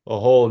a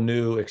whole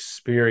new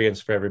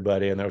experience for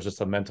everybody. And there was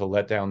just a mental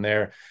letdown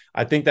there.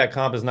 I think that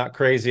comp is not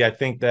crazy. I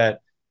think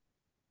that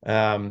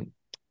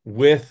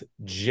with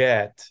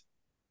Jet,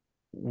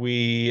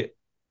 we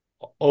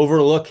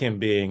overlook him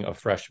being a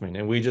freshman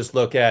and we just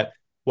look at,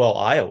 well,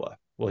 Iowa,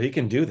 well, he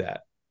can do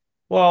that.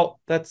 Well,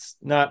 that's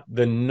not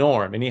the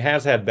norm. And he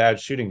has had bad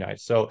shooting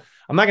nights. So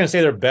I'm not going to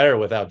say they're better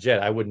without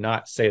Jet. I would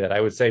not say that.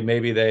 I would say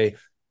maybe they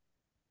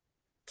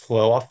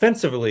flow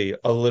offensively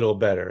a little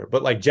better,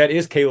 but like, Jet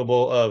is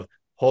capable of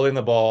holding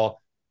the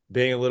ball,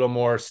 being a little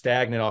more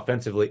stagnant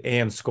offensively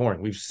and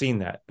scoring. We've seen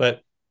that,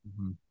 but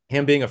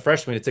him being a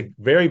freshman, it's a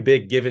very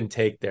big give and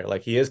take there.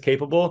 Like, he is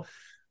capable,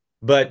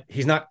 but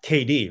he's not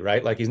KD,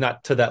 right? Like, he's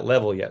not to that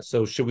level yet.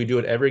 So should we do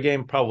it every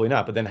game? Probably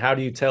not. But then how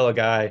do you tell a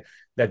guy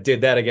that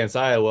did that against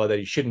Iowa that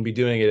he shouldn't be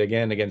doing it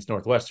again against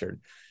Northwestern?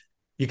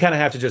 You kind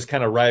of have to just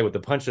kind of ride with the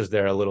punches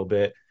there a little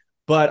bit.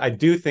 But I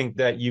do think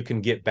that you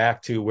can get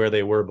back to where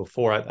they were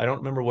before. I don't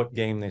remember what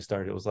game they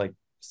started. It was like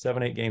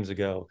 7-8 games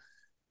ago.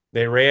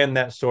 They ran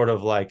that sort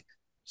of like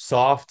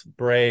soft,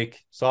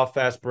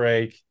 fast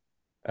break,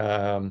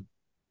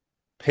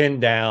 pin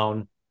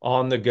down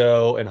on the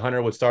go. And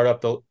Hunter would start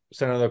up the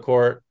center of the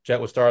court.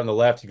 Jet would start on the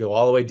left. He'd go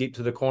all the way deep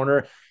to the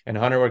corner. And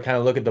Hunter would kind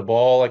of look at the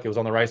ball like it was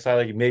on the right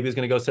side. Like maybe he's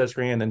going to go set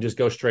screen and then just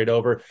go straight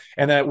over.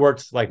 And that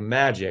worked like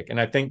magic.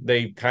 And I think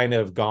they kind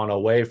of gone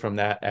away from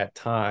that at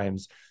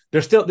times.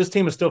 This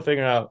team is still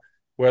figuring out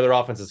where their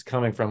offense is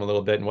coming from a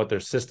little bit and what their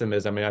system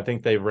is. I mean, I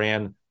think they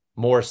ran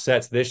more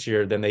sets this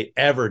year than they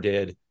ever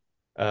did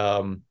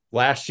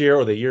last year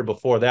or the year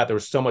before that. There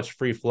was so much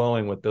free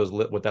flowing with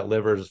that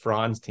Livers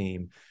Franz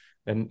team.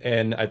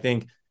 And I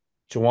think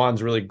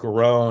Juwan's really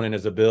grown in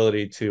his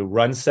ability to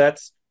run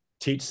sets,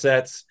 teach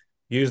sets,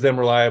 use them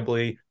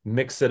reliably,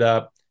 mix it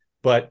up.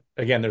 But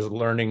again, there's a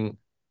learning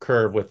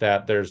curve with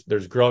that.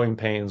 There's growing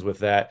pains with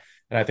that.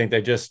 And I think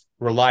they just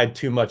relied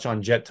too much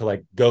on Jet to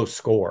like go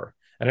score.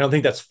 And I don't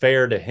think that's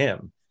fair to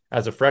him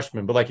as a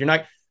freshman. But like, you're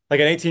not like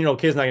an 18-year-old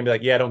kid's not gonna be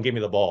like, yeah, don't give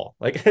me the ball.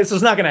 Like, this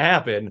is not gonna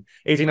happen.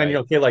 18,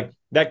 19-year-old kid, like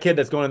that kid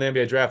that's going to the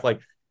NBA draft, like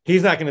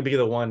he's not going to be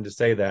the one to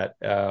say that.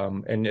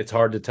 And it's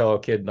hard to tell a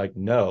kid like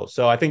no.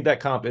 So I think that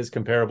comp is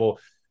comparable.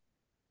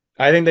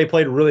 I think they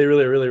played really,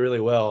 really, really, really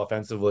well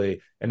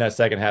offensively in that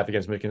second half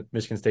against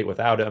Michigan State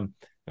without him.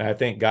 And I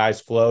think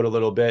guys flowed a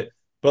little bit.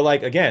 But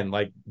like, again,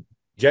 like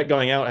Jet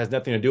going out has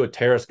nothing to do with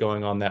Terrace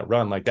going on that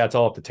run. Like, that's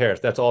all up to Terrace.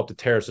 That's all up to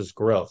Terrace's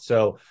growth.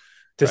 So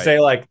to say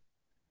like,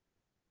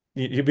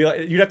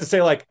 you'd have to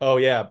say like, oh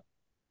yeah,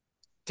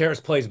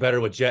 Terrace plays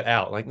better with Jet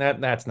out. Like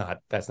that's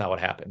not what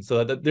happened.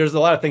 So there's a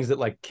lot of things that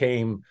like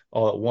came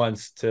all at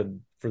once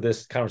for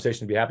this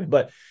conversation to be happening,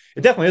 but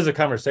it definitely is a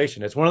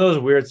conversation. It's one of those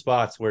weird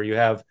spots where you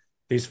have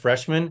these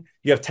freshmen,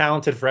 you have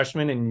talented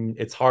freshmen, and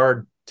it's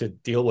hard to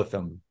deal with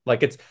them.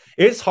 Like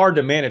it's hard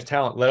to manage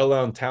talent, let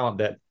alone talent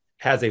that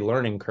has a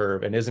learning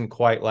curve and isn't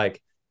quite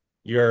like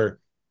your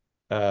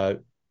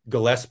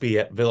Gillespie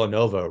at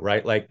Villanova,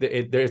 right? Like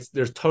there's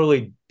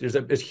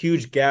a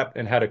huge gap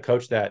in how to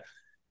coach that.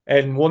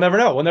 And we'll never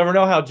know. We'll never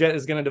know how Jet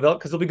is going to develop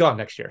because he'll be gone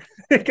next year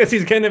because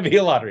he's going to be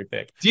a lottery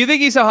pick. Do you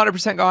think he's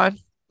 100% gone?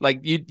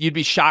 Like you'd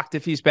be shocked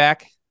if he's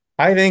back?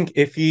 I think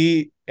if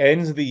he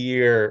ends the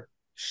year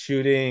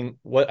shooting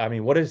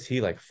what is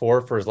he like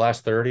 4 for his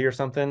last 30 or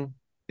something?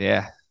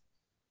 Yeah.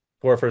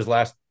 4 for his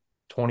last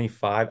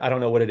 25. I don't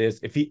know what it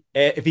is. If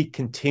he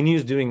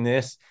continues doing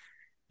this,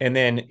 and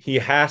then he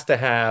has to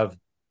have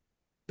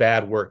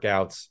bad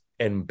workouts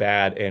and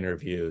bad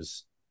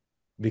interviews,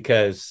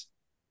 because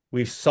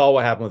we saw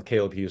what happened with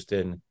Caleb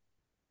Houston.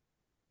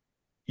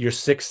 You're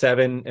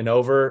 6'7" and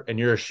over, and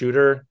you're a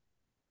shooter.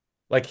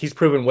 Like, he's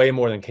proven way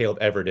more than Caleb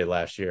ever did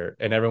last year.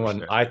 And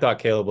I thought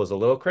Caleb was a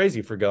little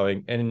crazy for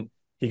going, and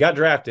he got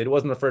drafted. It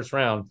wasn't the first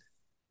round,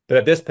 but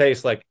at this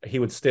pace, like, he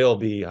would still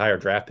be higher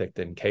draft pick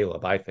than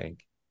Caleb, I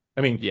think.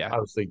 I mean, yeah,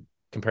 obviously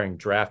comparing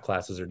draft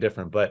classes are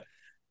different, but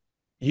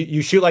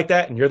you shoot like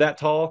that and you're that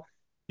tall,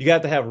 you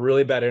got to have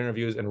really bad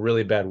interviews and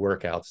really bad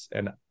workouts.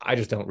 And I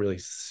just don't really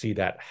see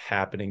that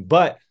happening.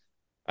 But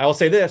I will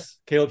say this,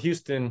 Caleb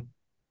Houston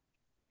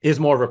is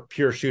more of a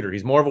pure shooter.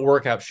 He's more of a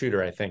workout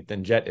shooter, I think,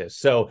 than Jet is.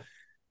 So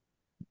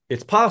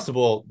it's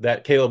possible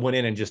that Caleb went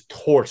in and just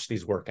torched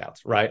these workouts,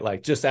 right?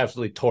 Like, just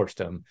absolutely torched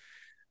them.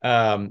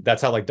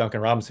 That's how, like,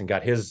 Duncan Robinson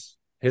got his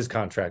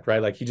contract,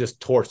 right? Like, he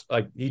just torched,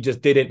 like, he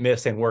just didn't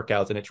miss in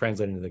workouts, and it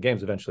translated into the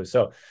games eventually.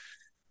 So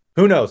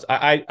who knows?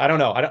 I don't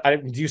know.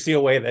 Do you see a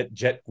way that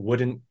Jet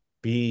wouldn't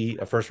be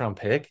a first round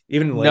pick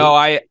even late? No,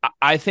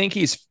 I think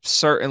he's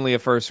certainly a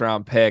first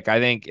round pick. I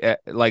think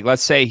like,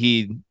 let's say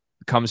he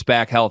comes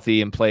back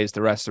healthy and plays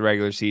the rest of the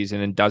regular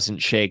season and doesn't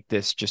shake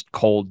this just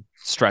cold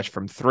stretch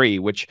from 3,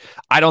 which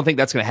I don't think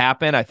that's going to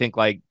happen. I think,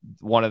 like,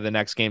 one of the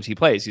next games he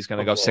plays, he's going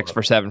to go 6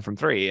 for 7 from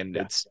 3, and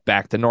it's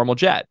back to normal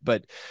Jet.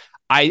 But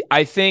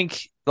I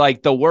think,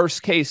 like, the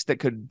worst case that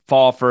could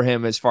fall for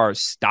him as far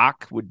as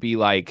stock would be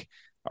like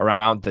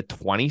around the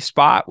 20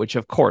 spot, which,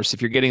 of course,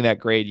 if you're getting that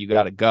grade, you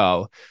got to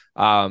go.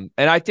 And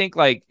I think,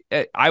 like,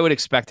 I would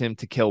expect him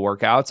to kill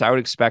workouts. I would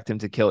expect him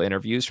to kill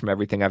interviews from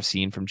everything I've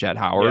seen from Jet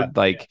Howard.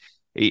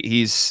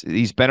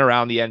 He's been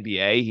around the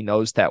NBA. He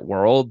knows that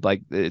world.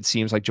 Like, it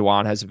seems like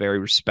Juwan has a very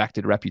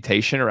respected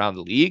reputation around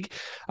the league.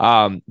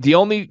 The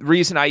only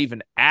reason I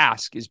even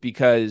ask is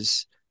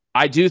because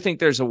I do think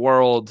there's a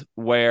world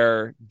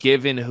where,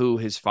 given who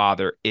his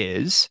father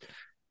is,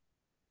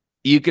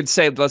 you could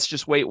say, let's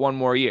just wait one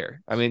more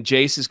year. I mean,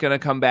 Jace is going to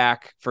come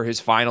back for his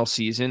final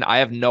season. I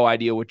have no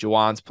idea what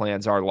Juwan's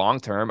plans are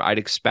long-term. I'd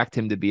expect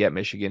him to be at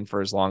Michigan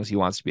for as long as he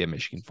wants to be at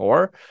Michigan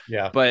for.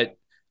 Yeah. But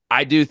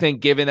I do think,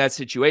 given that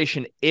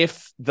situation,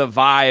 if the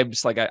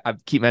vibes, like I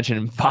keep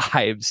mentioning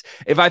vibes,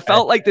 if I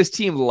felt like this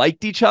team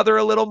liked each other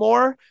a little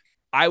more,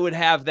 I would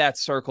have that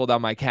circled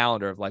on my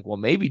calendar of, like, well,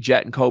 maybe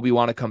Jet and Kobe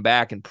want to come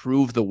back and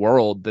prove the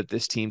world that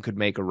this team could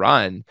make a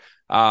run.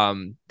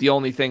 The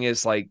only thing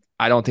is, like,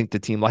 I don't think the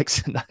team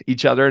likes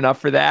each other enough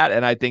for that.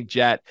 And I think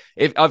Jet,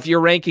 if you're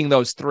ranking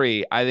those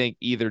 3, I think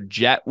either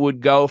Jet would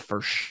go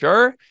for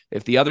sure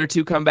if the other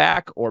 2 come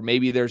back, or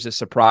maybe there's a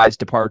surprise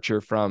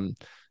departure from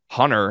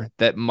Hunter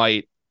that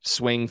might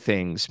swing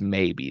things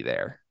maybe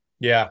there.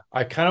 Yeah,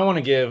 I kind of want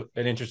to give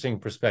an interesting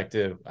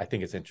perspective. I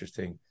think it's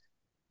interesting.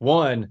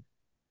 One,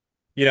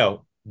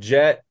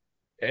 Jet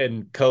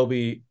and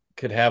Kobe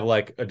could have,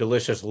 like, a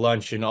delicious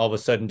lunch and all of a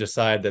sudden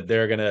decide that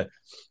they're going to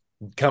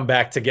come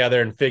back together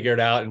and figure it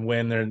out and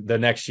win the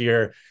next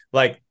year.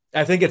 Like,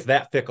 I think it's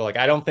that fickle. Like,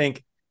 I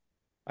think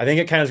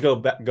it kind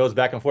of goes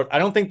back and forth. I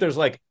don't think there's,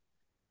 like,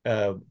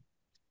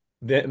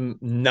 them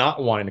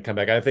not wanting to come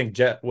back. I think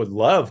Jet would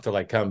love to,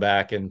 like, come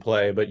back and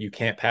play, but you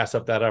can't pass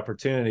up that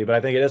opportunity. But I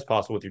think it is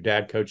possible with your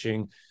dad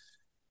coaching.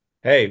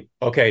 Hey,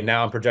 okay,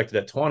 now I'm projected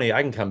at 20.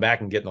 I can come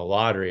back and get in the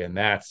lottery, and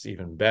that's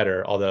even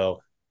better.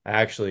 Although I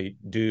actually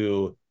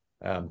do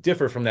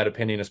differ from that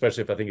opinion,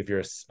 especially if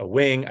you're a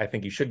wing. I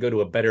think you should go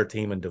to a better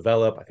team and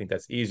develop. I think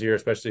that's easier,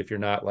 especially if you're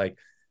not, like,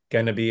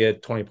 going to be a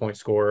 20-point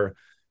scorer.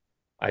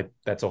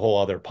 That's a whole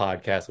other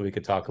podcast that we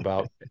could talk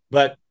about.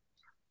 But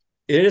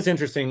it is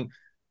interesting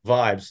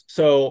vibes.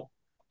 So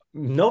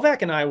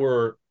Novak and I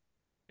were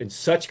in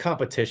such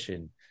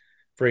competition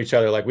for each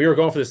other. Like, we were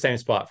going for the same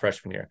spot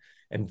freshman year.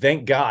 And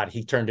thank God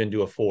he turned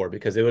into a 4,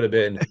 because it would have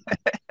been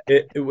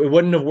it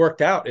wouldn't have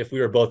worked out if we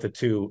were both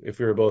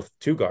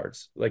two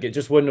guards. Like, it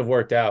just wouldn't have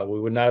worked out. We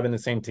would not have been the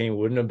same team. We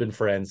wouldn't have been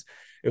friends.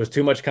 It was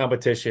too much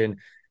competition,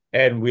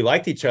 and we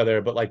liked each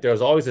other, but, like, there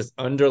was always this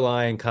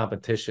underlying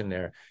competition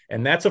there.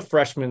 And that's a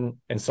freshman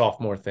and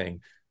sophomore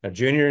thing. Now,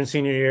 junior and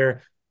senior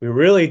year, we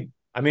really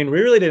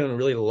didn't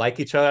really like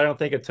each other, I don't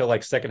think, until,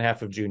 like, second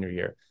half of junior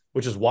year,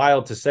 which is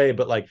wild to say,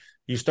 but, like,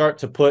 you start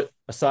to put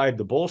aside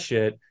the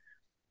bullshit,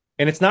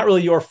 and it's not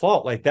really your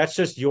fault. Like, that's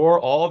just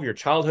all of your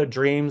childhood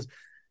dreams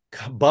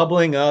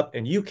bubbling up,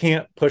 and you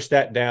can't push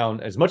that down.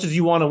 As much as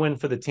you want to win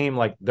for the team,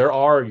 like, there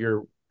are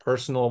your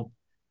personal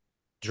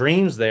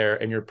dreams there,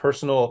 and your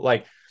personal,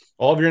 like,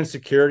 all of your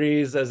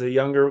insecurities as a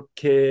younger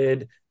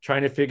kid,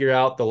 trying to figure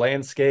out the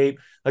landscape.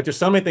 Like there's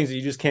so many things that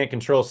you just can't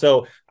control.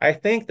 So I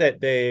think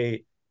that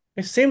it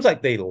seems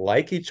like they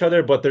like each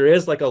other, but there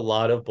is like a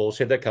lot of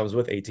bullshit that comes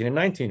with 18 and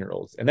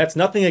 19-year-olds. And that's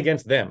nothing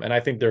against them. And I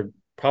think they're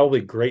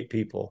probably great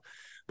people,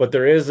 but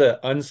there is an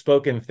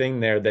unspoken thing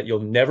there that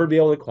you'll never be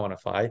able to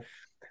quantify.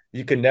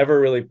 You can never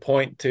really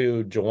point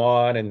to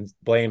Juwan and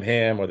blame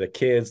him or the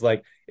kids.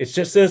 Like it's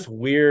just this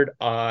weird,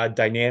 odd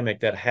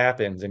dynamic that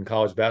happens in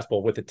college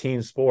basketball with a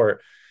team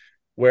sport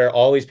where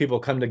all these people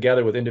come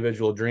together with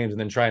individual dreams and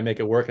then try and make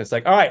it work. And it's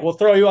like, all right, we'll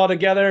throw you all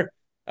together.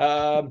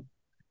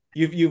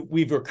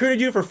 We've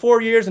recruited you for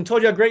 4 years and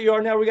told you how great you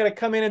are. Now we got to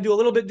come in and do a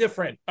little bit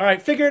different. All right,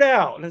 figure it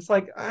out. And it's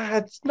like,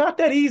 it's not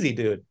that easy,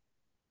 dude.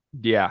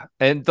 Yeah.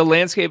 And the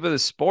landscape of the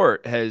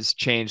sport has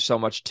changed so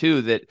much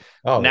too that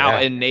now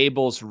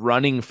enables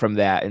running from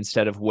that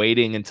instead of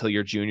waiting until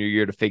your junior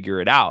year to figure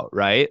it out.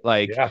 Right.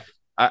 Like,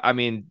 I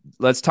mean,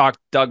 let's talk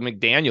Doug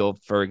McDaniel,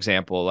 for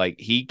example. Like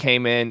he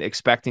came in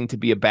expecting to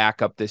be a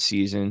backup this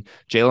season.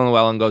 Jalen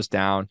Llewellyn goes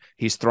down.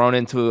 He's thrown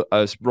into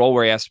a role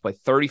where he has to play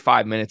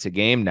 35 minutes a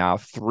game now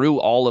through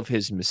all of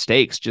his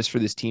mistakes just for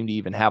this team to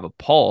even have a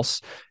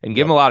pulse, and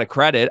give him a lot of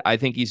credit. I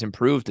think he's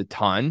improved a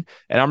ton,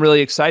 and I'm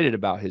really excited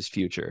about his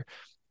future.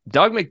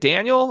 Doug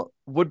McDaniel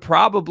would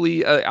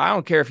probably, I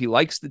don't care if he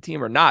likes the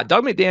team or not,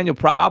 Doug McDaniel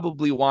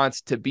probably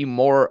wants to be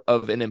more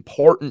of an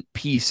important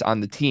piece on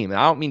the team. And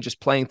I don't mean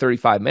just playing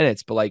 35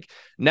 minutes, but like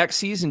next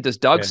season, does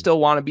Doug still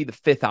want to be the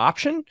fifth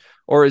option?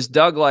 Or is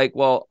Doug like,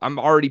 well, I'm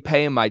already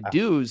paying my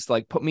dues,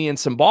 like put me in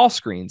some ball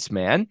screens,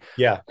 man.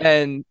 Yeah.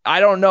 And I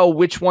don't know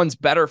which one's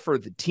better for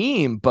the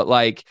team, but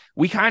like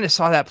we kind of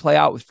saw that play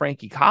out with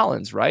Frankie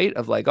Collins, right?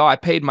 Of like, oh, I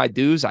paid my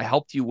dues. I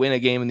helped you win a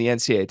game in the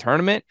NCAA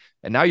tournament.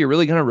 And now you're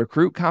really going to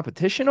recruit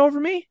competition over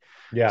me?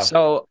 Yeah.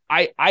 So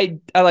I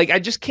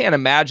just can't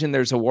imagine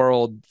there's a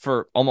world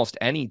for almost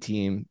any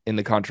team in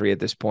the country at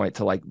this point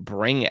to like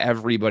bring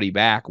everybody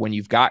back when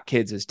you've got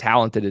kids as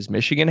talented as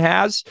Michigan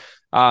has.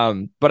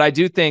 But I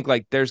do think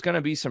like there's going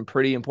to be some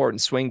pretty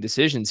important swing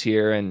decisions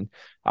here. And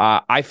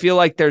I feel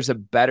like there's a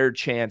better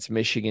chance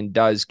Michigan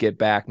does get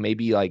back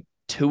maybe like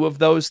 2 of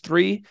those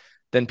 3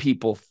 than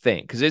people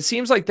think. Because it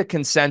seems like the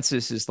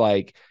consensus is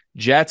like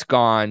Jet's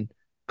gone,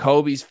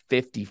 Kobe's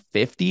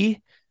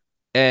 50-50.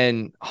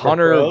 And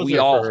Hunter, we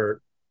all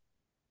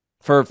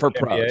for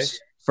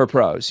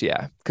pros,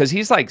 yeah, because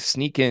he's like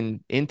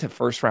sneaking into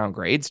first round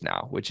grades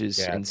now, which is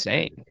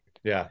insane.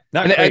 Yeah,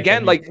 and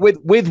again, like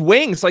with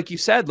wings, like you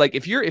said, like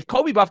if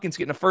Kobe Buffkin's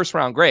getting a first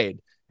round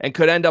grade and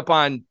could end up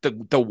on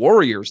the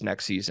Warriors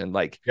next season,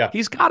 like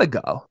he's got to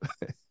go.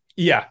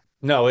 Yeah,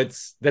 no,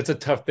 that's a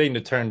tough thing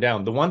to turn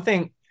down. The one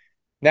thing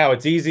now,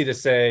 it's easy to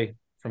say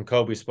from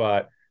Kobe's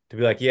spot to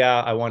be like,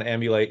 yeah, I want to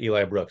emulate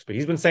Eli Brooks, but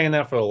he's been saying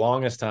that for the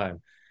longest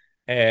time.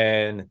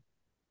 And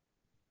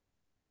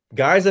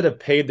guys that have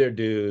paid their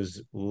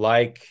dues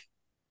like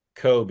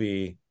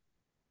Kobe,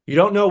 you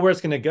don't know where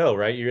it's going to go,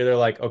 right? You're either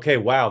like, okay,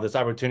 wow, this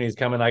opportunity is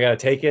coming, I got to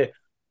take it.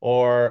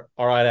 Or,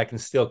 all right, I can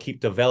still keep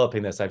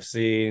developing this. I've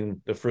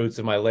seen the fruits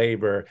of my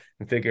labor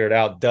and figure it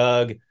out.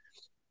 Doug,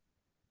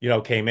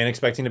 came in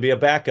expecting to be a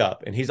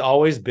backup. And he's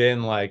always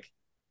been like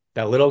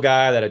that little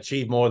guy that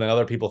achieved more than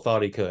other people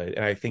thought he could.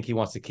 And I think he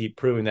wants to keep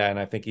proving that. And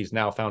I think he's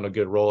now found a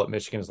good role at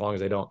Michigan as long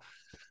as they don't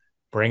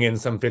bring in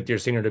some 5th-year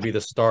senior to be the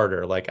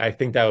starter. Like, I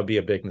think that would be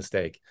a big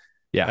mistake.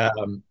 Yeah.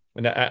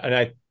 And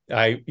I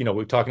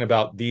we're talking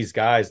about these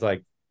guys,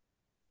 like,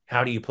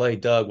 how do you play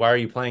Doug? Why are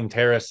you playing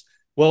Terrace?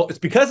 Well, it's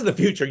because of the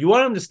future. You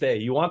want them to stay.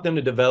 You want them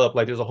to develop.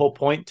 Like, there's a whole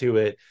point to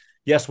it.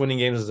 Yes, winning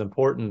games is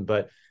important,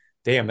 but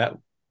damn, that,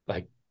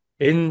 like,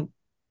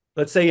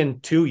 let's say in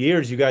 2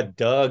 years, you got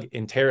Doug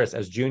and Terrace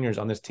as juniors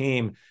on this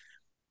team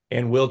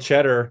and Will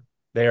Cheddar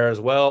there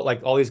as well.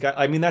 Like, all these guys,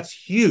 I mean, that's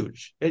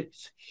huge.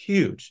 It's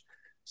huge.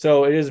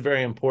 So it is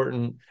very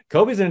important.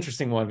 Kobe's an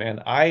interesting one,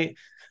 man. I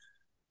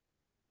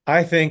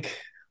think,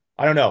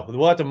 I don't know.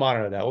 We'll have to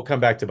monitor that. We'll come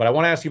back to it. But I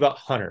want to ask you about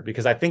Hunter,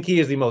 because I think he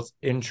is the most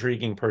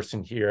intriguing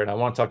person here. And I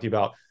want to talk to you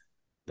about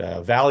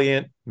the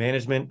Valiant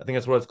management. I think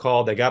that's what it's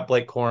called. They got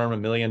Blake Corum, $1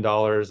 million,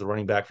 the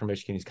running back from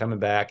Michigan. He's coming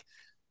back.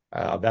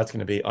 That's going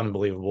to be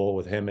unbelievable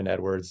with him and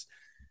Edwards.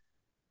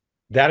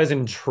 That has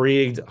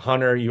intrigued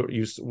Hunter.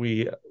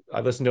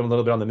 I listened to him a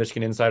little bit on the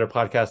Michigan Insider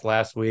podcast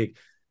last week,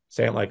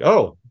 saying like,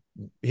 oh,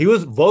 he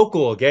was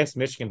vocal against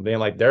Michigan, being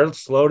like, they're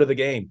slow to the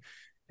game.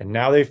 And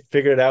now they've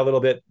figured it out a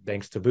little bit,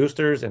 thanks to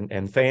boosters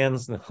and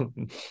fans.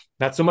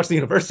 Not so much the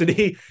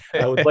university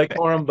with Blake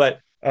Corum, but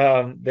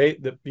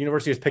the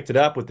university has picked it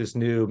up with this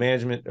new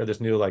management or this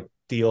new like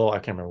deal. I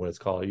can't remember what it's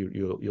called.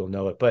 You'll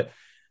know it, but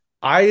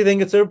I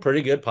think it's a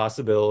pretty good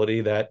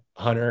possibility that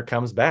Hunter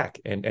comes back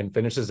and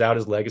finishes out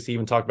his legacy.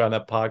 Even talked about in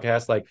that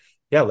podcast, like,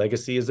 yeah,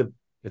 legacy it's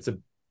a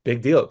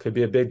big deal. It could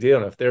be a big deal.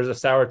 And if there's a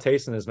sour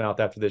taste in his mouth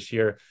after this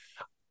year,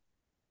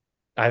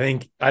 I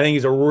think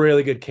he's a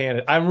really good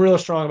candidate. I'm real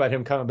strong about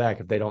him coming back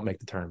if they don't make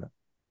the tournament.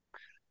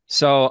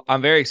 So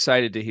I'm very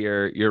excited to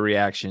hear your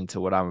reaction to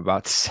what I'm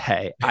about to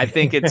say. I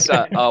think it's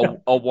a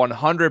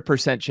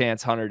 100%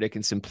 chance Hunter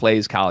Dickinson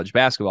plays college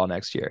basketball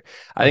next year.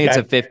 I think it's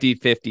a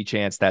 50-50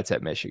 chance that's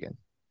at Michigan.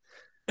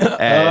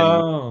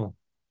 And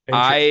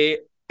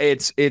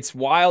it's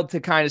wild to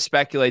kind of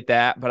speculate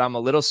that, but I'm a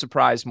little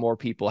surprised more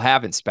people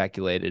haven't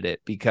speculated it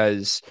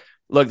because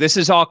look, this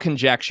is all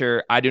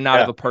conjecture. I do not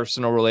have a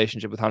personal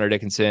relationship with Hunter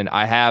Dickinson.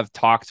 I have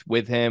talked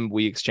with him.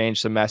 We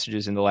exchanged some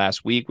messages in the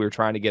last week. We were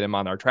trying to get him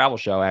on our travel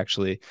show,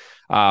 actually.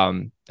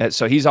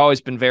 So he's always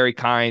been very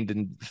kind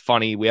and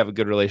funny. We have a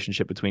good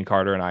relationship between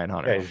Carter and I and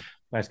Hunter. Hey,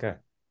 nice guy.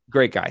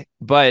 Great guy.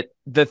 But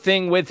the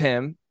thing with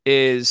him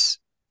is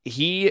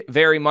he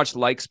very much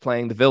likes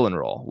playing the villain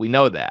role. We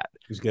know that.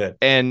 He's good.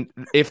 And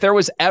if there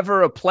was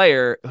ever a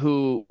player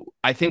who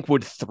I think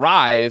would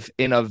thrive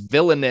in a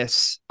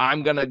villainous,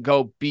 I'm going to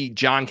go be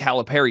John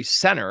Calipari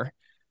center,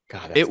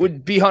 it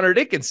would be Hunter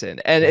Dickinson.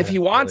 And if he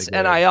wants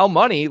NIL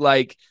money,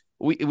 like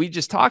we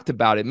just talked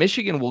about it,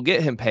 Michigan will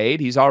get him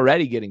paid. He's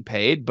already getting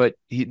paid, but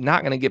he's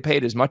not going to get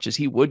paid as much as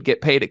he would get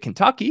paid at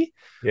Kentucky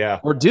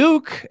or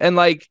Duke. And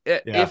like,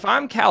 if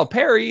I'm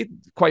Calipari,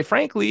 quite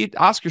frankly,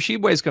 Oscar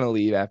Tshiebwe is going to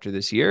leave after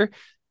this year.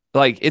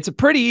 Like, it's a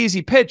pretty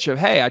easy pitch of,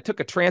 hey, I took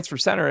a transfer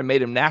center and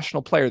made him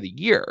National Player of the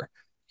Year.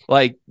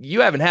 Like,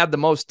 you haven't had the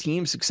most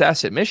team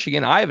success at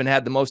Michigan. I haven't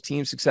had the most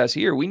team success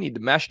here. We need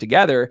to mesh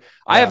together.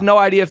 I have no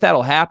idea if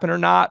that'll happen or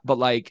not, but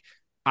like,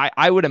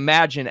 I would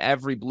imagine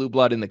every blue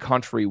blood in the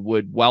country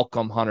would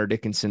welcome Hunter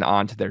Dickinson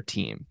onto their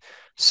team.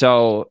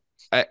 So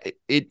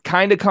it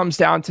kind of comes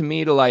down to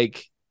me to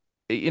like,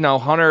 you know,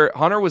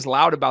 Hunter was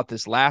loud about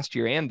this last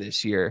year and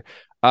this year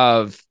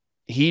of,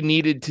 he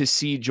needed to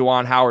see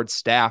Juwan Howard's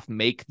staff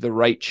make the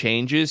right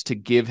changes to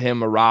give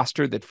him a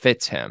roster that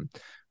fits him,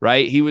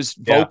 right? He was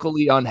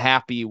vocally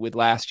unhappy with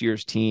last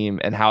year's team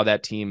and how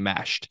that team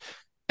meshed.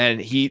 And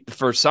he,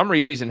 for some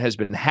reason, has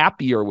been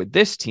happier with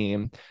this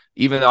team,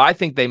 even though I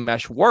think they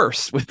mesh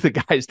worse with the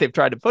guys they've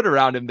tried to put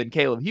around him than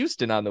Caleb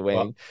Houston on the wing.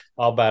 Well,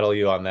 I'll battle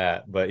you on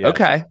that, but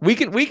okay, we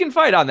can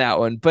fight on that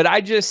one. But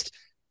I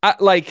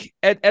like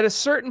at a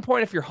certain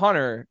point, if you're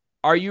Hunter,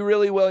 are you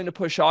really willing to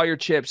push all your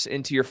chips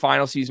into your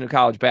final season of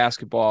college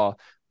basketball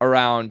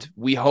around,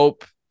 we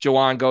hope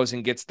Juwan goes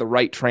and gets the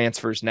right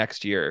transfers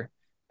next year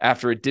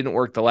after it didn't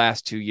work the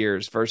last 2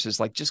 years, versus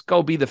like, just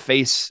go be the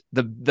face,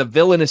 the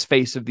villainous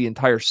face of the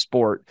entire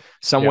sport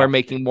somewhere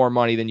making more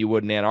money than you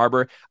would in Ann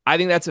Arbor? I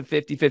think that's a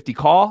 50-50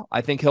 call.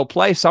 I think he'll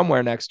play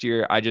somewhere next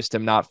year. I just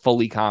am not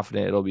fully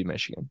confident it'll be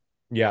Michigan.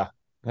 Yeah,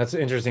 that's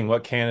interesting.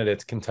 What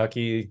candidates?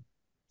 Kentucky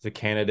is a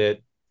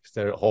candidate.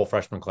 Their whole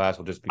freshman class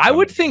will just be. I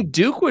would think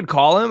Duke would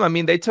call him. I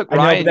mean, they took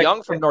Ryan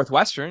Young from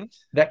Northwestern.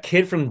 That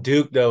kid from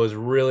Duke, though, is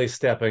really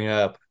stepping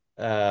up.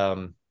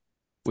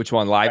 Which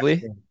one?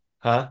 Lively?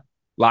 Huh?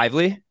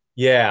 Lively?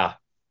 Yeah.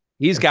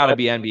 He's got to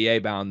be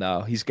NBA bound,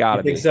 though. He's got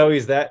to be. Think so?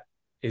 He's that?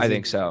 I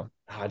think so.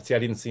 See, I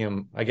didn't see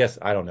him. I guess,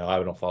 I don't know.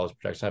 I don't follow his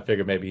projection. I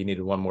figured maybe he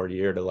needed one more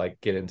year to like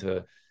get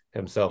into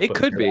himself. It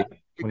could be.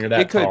 When you're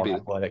that tall and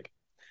athletic,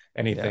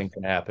 anything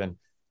can happen.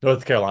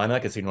 North Carolina, I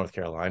could see North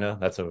Carolina.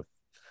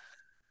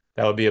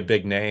 That would be a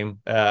big name.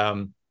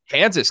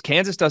 Kansas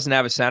doesn't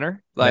have a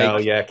center.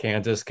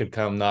 Kansas could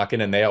come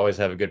knocking, and they always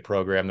have a good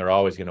program. They're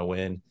always going to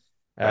win.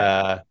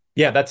 Right.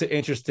 That's an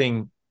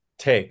interesting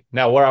take.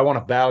 Now, where I want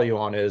to battle you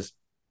on is,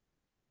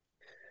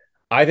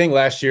 I think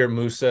last year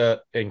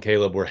Musa and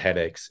Caleb were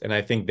headaches, and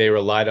I think they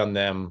relied on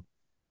them.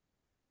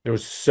 There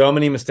was so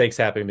many mistakes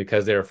happening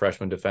because they were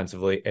freshmen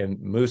defensively, and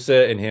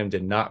Musa and him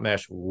did not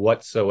mesh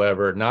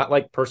whatsoever, not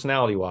like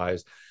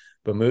personality-wise.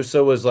 But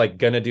Musa was like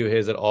going to do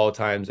his at all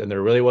times, and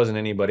there really wasn't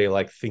anybody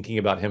like thinking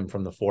about him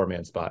from the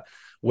 4-man spot.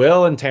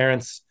 Will and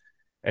Terrence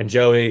and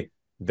Joey,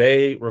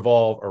 they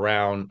revolve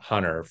around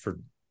Hunter for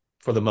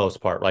the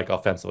most part, like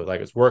offensively. Like,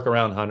 it's work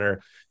around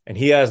Hunter, and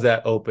he has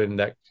that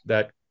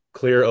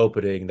clear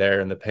opening there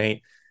in the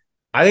paint.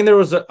 I think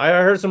I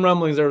heard some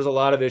rumblings. There was a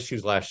lot of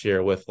issues last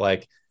year with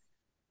like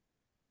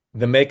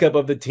the makeup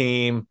of the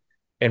team,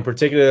 and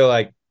particularly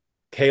like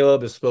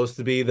Caleb is supposed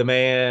to be the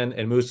man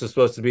and Musa is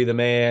supposed to be the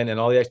man, and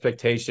all the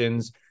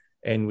expectations.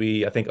 And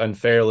we, I think,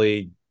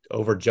 unfairly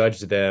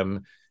overjudged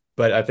them.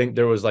 But I think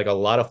there was like a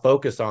lot of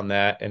focus on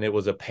that, and it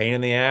was a pain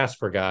in the ass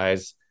for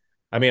guys.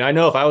 I mean, I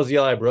know if I was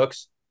Eli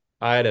Brooks,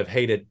 I'd have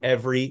hated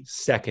every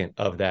second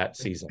of that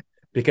season,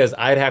 because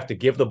I'd have to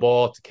give the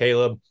ball to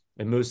Caleb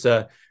and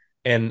Musa,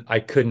 and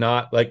I could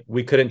not, like,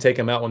 we couldn't take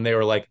them out when they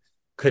were like,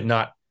 could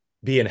not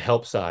be in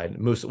help side.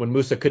 When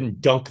Musa couldn't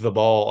dunk the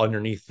ball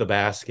underneath the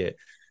basket.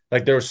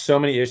 Like, there were so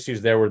many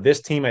issues there where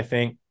this team, I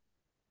think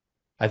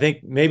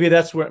maybe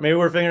we're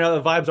figuring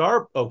out the vibes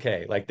are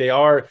okay. Like,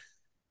 they're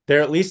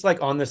at least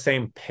like on the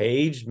same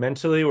page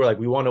mentally. We're like,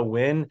 we want to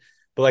win,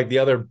 but like the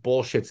other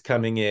bullshit's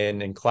coming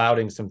in and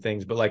clouding some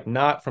things, but like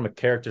not from a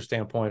character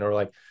standpoint or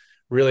like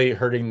really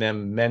hurting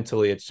them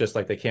mentally. It's just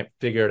like they can't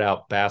figure it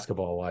out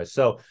basketball wise.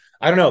 So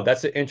I don't know.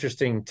 That's an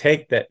interesting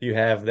take that you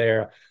have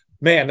there.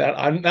 Man,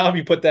 now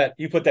you put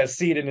that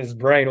seed in his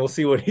brain. We'll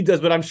see what he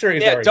does, but I'm sure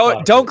he's Yeah, already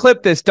thought don't of it.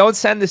 clip this. Don't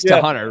send this to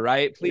Yeah. Hunter,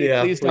 right?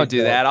 Please don't do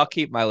don't. that. I'll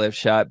keep my lips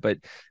shut. But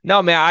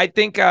no, man, I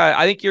think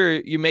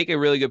you make a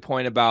really good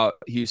point about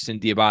Houston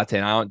Diabate,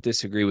 and I don't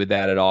disagree with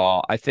that at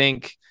all. I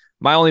think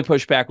my only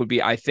pushback would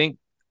be I think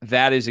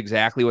that is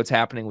exactly what's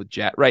happening with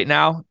Jet right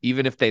now,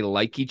 even if they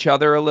like each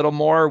other a little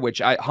more,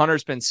 which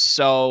Hunter's been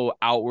so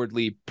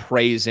outwardly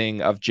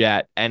praising of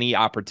Jet any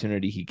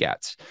opportunity he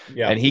gets.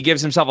 Yeah. And he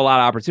gives himself a lot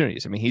of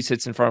opportunities. I mean, he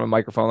sits in front of a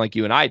microphone like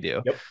you and I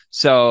do. Yep.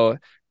 So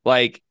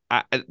like,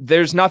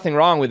 there's nothing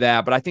wrong with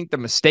that, but I think the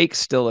mistakes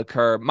still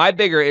occur. My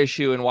bigger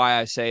issue and why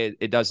I say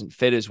it doesn't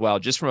fit as well,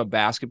 just from a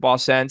basketball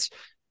sense,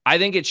 I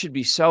think it should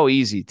be so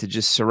easy to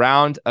just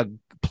surround a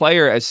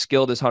player as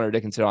skilled as Hunter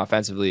Dickinson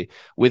offensively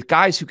with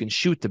guys who can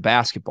shoot the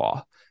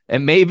basketball.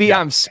 And maybe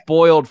I'm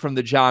spoiled from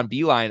the John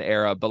Beilein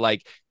era, but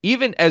like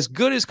even as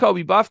good as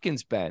Kobe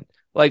Buffkin's been,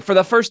 like for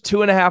the first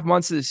 2.5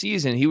 months of the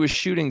season, he was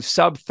shooting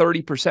sub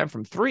 30%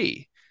 from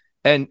three.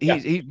 And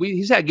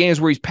he's had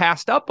games where he's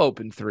passed up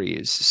open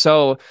threes.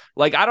 So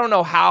like, I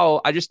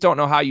just don't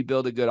know how you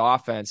build a good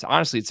offense.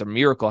 Honestly, it's a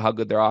miracle how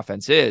good their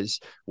offense is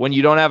when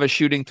you don't have a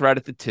shooting threat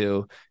at the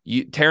two.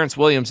 Terrence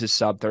Williams is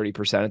sub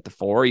 30% at the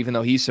four, even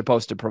though he's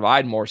supposed to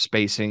provide more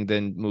spacing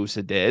than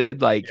Musa did.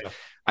 Like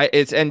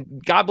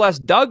and God bless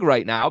Doug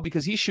right now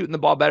because he's shooting the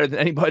ball better than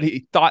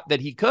anybody thought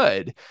that he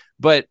could.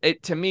 But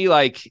to me,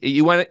 like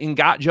you went and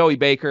got Joey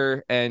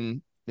Baker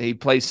and he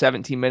plays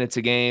 17 minutes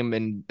a game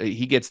and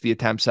he gets the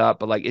attempts up,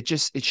 but like it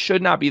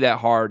should not be that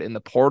hard in the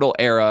portal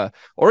era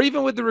or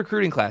even with the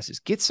recruiting classes.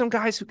 Get some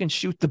guys who can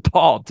shoot the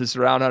ball to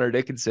surround Hunter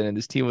Dickinson and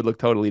this team would look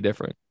totally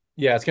different.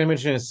 Yeah, it's going to be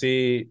interesting to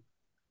see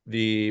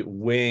the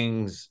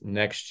wings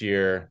next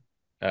year.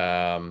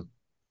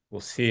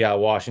 We'll see how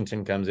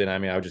Washington comes in. I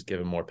mean, I would just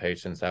give him more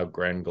patience, how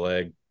Glenn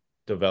Glegg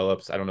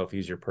develops. I don't know if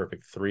he's your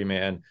perfect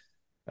three-man.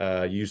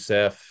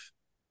 Yusef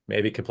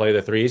maybe could play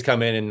the three. He's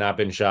come in and not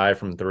been shy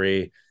from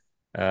three.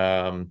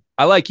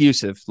 I like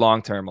Yusuf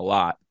long-term a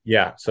lot.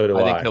 Yeah, so do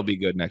I. I think he'll be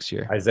good next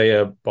year.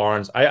 Isaiah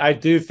Barnes. I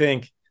do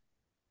think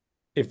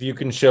if you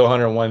can show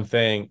Hunter one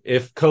thing,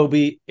 if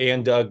Kobe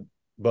and Doug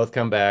both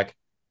come back,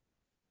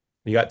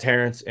 you got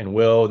Terrence and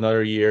Will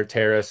another year,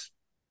 Terrace,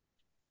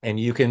 and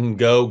you can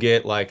go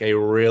get like a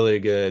really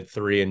good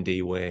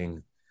 3-and-D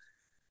wing.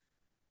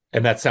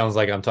 And that sounds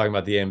like I'm talking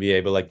about the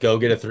NBA, but like go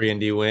get a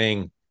 3-and-D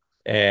wing.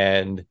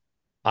 And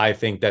I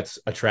think that's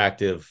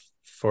attractive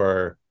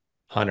for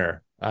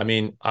Hunter. I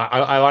mean,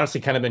 I've honestly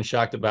kind of been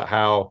shocked about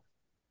how,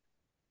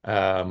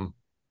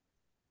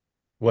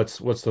 what's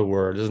the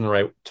word? Isn't the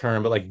right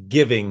term, but like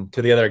giving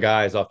to the other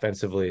guys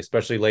offensively,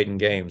 especially late in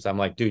games. I'm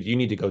like, dude, you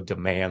need to go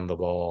demand the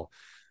ball.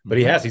 But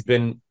he's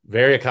been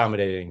very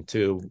accommodating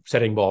to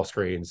setting ball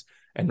screens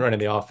and running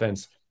the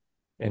offense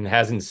and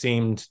hasn't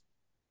seemed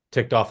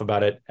ticked off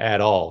about it at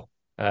all.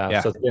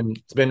 So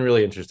it's been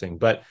really interesting,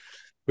 but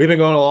we've been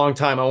going a long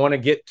time. I want to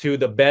get to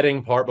the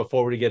betting part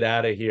before we get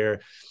out of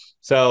here.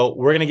 So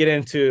we're going to get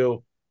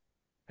into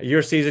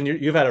your season.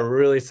 You've had a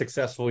really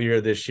successful year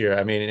this year.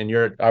 I mean,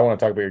 I want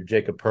to talk about your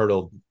Jacob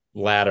Poeltl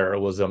ladder. It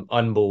was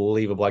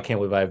unbelievable. I can't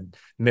believe I've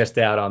missed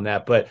out on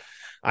that. But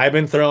I've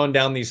been throwing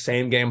down these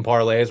same game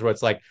parlays where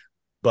it's like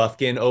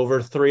Buffkin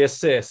over 3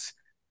 assists,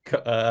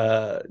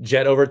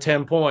 Jet over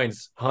 10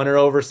 points, Hunter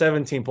over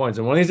 17 points.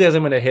 And one of these days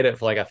I'm going to hit it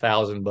for like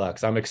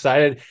 $1,000. I'm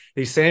excited.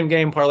 These same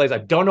game parlays. I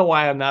don't know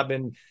why I've not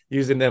been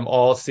using them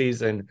all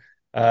season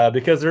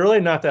because they're really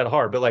not that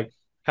hard. But like,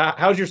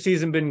 how's your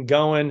season been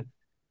going?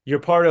 You're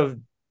part of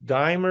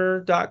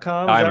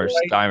Dimer.com.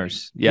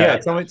 Dimers. Yeah.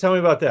 Tell me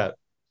about that.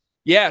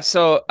 Yeah.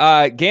 So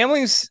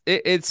gambling's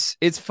it's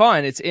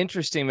fun. It's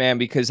interesting, man,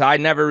 because I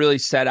never really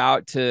set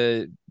out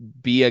to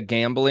be a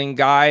gambling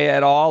guy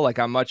at all. Like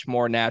I'm much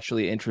more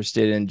naturally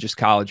interested in just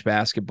college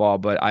basketball,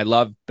 but I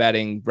love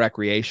betting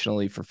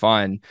recreationally for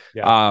fun.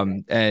 Yeah.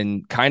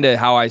 And kind of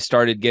how I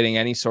started getting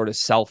any sort of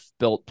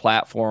self-built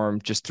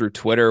platform just through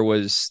Twitter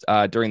was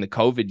during the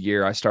COVID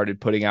year. I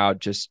started putting out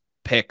just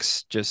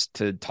picks just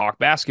to talk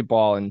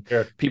basketball and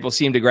people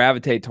seem to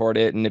gravitate toward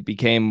it and it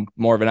became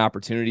more of an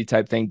opportunity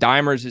type thing.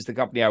 Dimers is the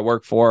company I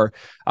work for.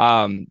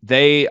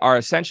 They are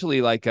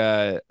essentially like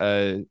a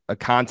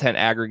content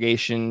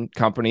aggregation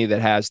company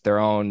that has their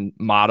own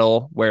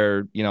model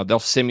where, you know, they'll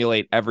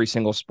simulate every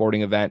single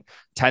sporting event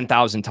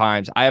 10,000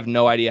 times. I have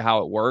no idea how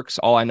it works.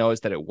 All I know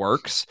is that it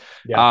works.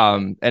 Yeah.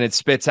 And it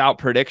spits out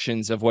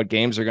predictions of what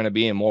games are going to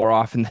be. And more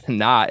often than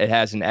not, it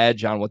has an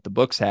edge on what the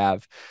books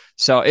have.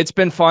 So it's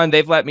been fun.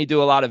 They've let me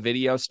do a lot of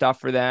video stuff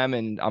for them.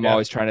 And I'm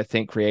always trying to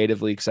think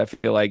creatively because I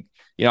feel like,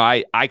 you know,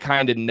 I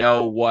kind of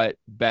know what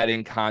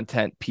betting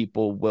content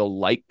people will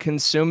like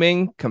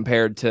consuming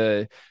compared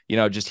to, you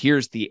know, just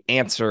here's the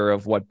answer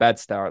of what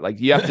bets there are. Like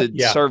you have to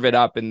serve it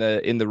up in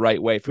the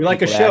right way. For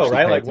like a show,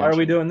 right? Like, why are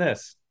we doing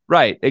this?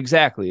 Right.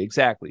 Exactly.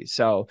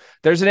 So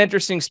there's an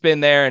interesting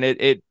spin there and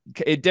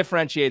it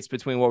differentiates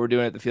between what we're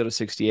doing at the Field of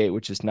 68,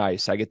 which is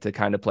nice. I get to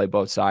kind of play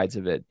both sides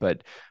of it.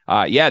 But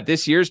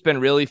this year's been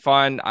really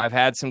fun. I've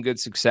had some good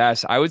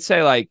success. I would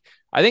say like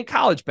I think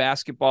college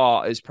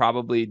basketball is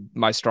probably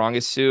my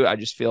strongest suit. I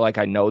just feel like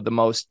I know the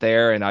most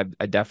there, and I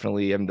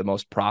definitely am the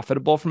most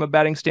profitable from a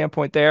betting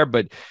standpoint there.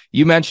 But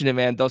you mentioned it,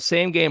 man. Those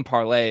same game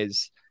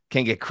parlays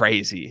can get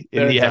crazy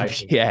in the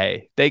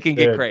NBA. They can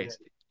get crazy.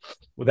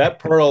 With that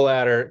Pearl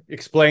ladder,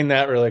 explain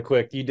that really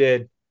quick. You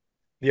did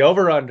the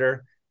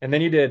over-under, and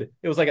then it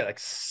was like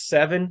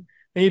 7,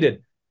 and you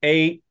did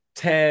 8,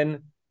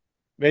 10,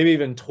 maybe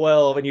even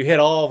 12, and you hit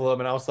all of them,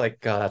 and I was like,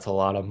 God, that's a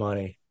lot of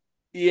money.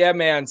 Yeah,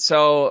 man.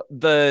 So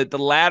the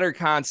ladder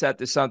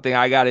concept is something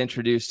I got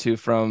introduced to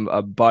from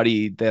a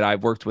buddy that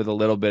I've worked with a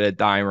little bit at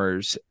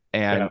Dimers.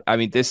 And I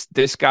mean,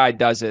 this guy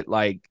does it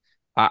like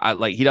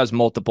he does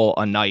multiple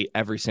a night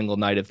every single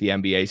night of the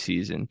NBA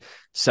season.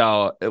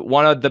 So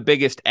one of the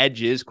biggest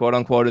edges, quote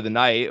unquote, of the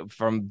night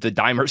from the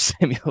Dimer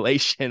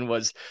simulation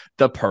was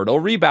the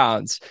Pirtle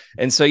rebounds.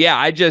 And so, yeah,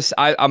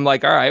 I'm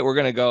like, all right, we're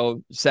going to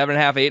go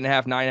 7.5,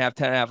 8.5, 9.5,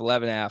 10.5,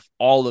 11.5,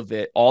 all of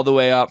it, all the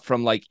way up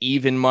from like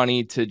even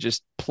money to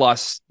just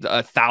plus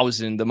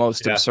 1,000, the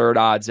most absurd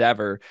odds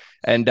ever.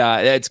 And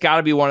it's got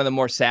to be one of the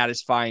more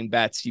satisfying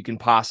bets you can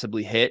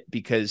possibly hit,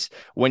 because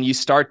when you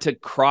start to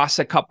cross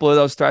a couple of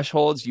those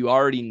thresholds, you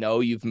already know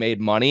you've made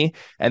money,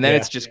 and then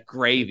it's just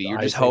gravy. You're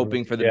just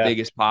hoping for the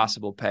biggest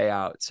possible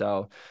payout.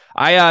 So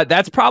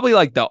that's probably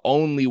like the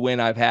only win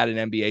I've had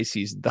in NBA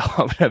season, though.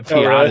 I'm going to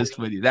be honest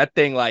with you. That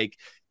thing, like,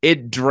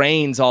 it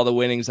drains all the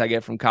winnings I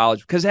get from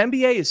college, because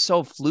NBA is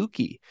so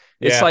fluky.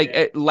 It's like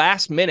at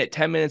last minute,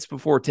 10 minutes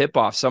before tip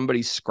off,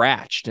 somebody's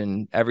scratched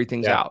and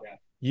everything's out.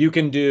 You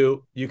can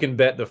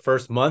bet the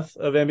first month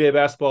of NBA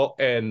basketball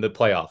and the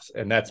playoffs.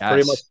 And that's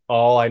pretty much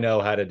all I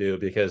know how to do,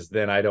 because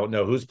then I don't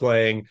know who's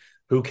playing,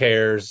 who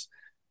cares,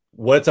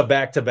 what's a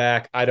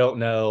back-to-back. I don't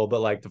know.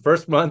 But like the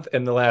first month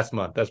and the last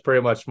month, that's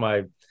pretty much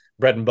my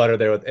bread and butter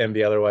there with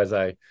NBA. Otherwise,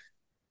 I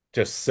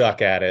just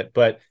suck at it.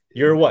 But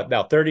you're what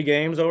now? 30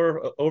 games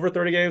over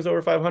 30 games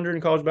over 500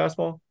 in college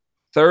basketball?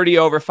 30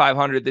 over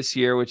 500 this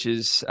year, which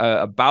is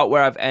about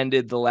where I've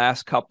ended the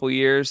last couple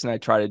years. And I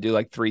try to do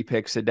like 3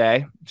 picks a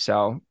day.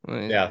 So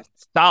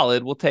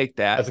solid. We'll take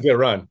that. That's a good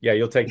run. Yeah,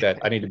 you'll take that.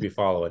 I need to be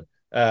following.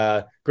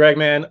 Greg,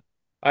 man,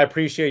 I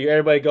appreciate you.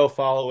 Everybody go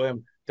follow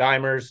him.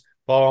 Dimers,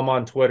 follow him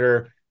on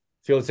Twitter,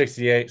 Field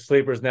 68,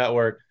 Sleepers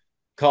Network,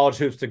 College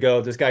Hoops to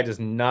Go. This guy does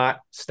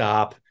not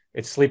stop.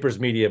 It's Sleepers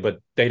Media, but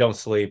they don't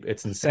sleep.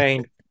 It's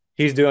insane.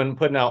 He's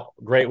putting out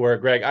great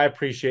work. Greg, I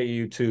appreciate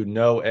you to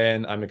no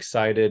end. I'm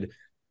excited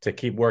to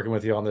keep working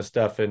with you on this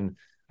stuff. And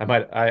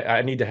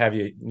I need to have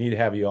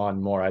you on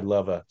more. I'd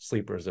love a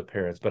Sleepers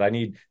appearance, but I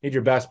need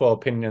your basketball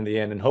opinion in the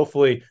end. And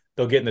hopefully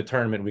they'll get in the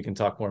tournament. We can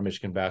talk more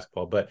Michigan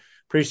basketball, but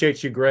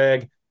appreciate you,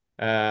 Greg.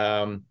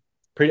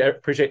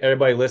 Appreciate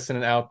everybody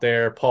listening out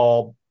there.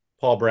 Paul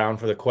Brown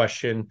for the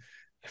question.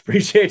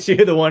 Appreciate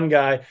you, the one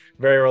guy,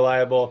 very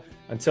reliable.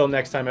 Until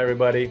next time,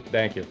 everybody.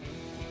 Thank you.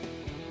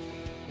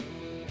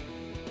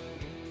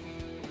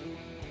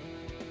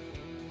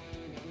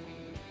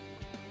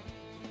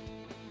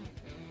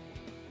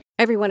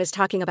 Everyone is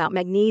talking about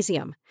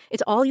magnesium.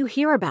 It's all you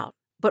hear about.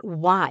 But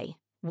why?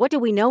 What do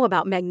we know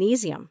about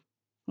magnesium?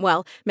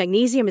 Well,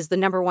 magnesium is the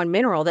 #1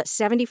 mineral that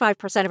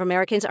 75% of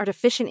Americans are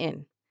deficient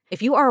in.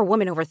 If you are a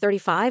woman over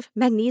 35,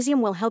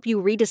 magnesium will help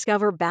you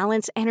rediscover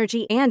balance,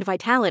 energy, and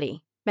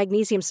vitality.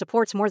 Magnesium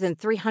supports more than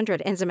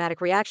 300 enzymatic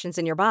reactions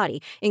in your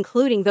body,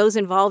 including those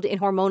involved in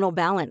hormonal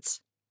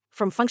balance.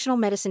 From functional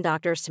medicine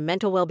doctors to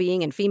mental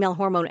well-being and female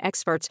hormone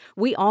experts,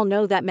 we all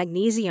know that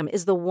magnesium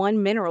is the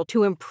one mineral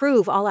to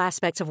improve all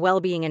aspects of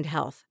well-being and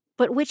health.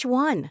 But which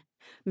one?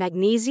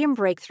 Magnesium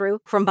Breakthrough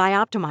from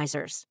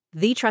Bioptimizers,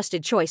 the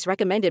trusted choice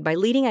recommended by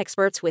leading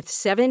experts with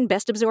 7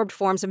 best-absorbed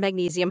forms of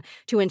magnesium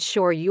to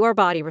ensure your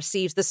body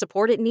receives the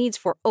support it needs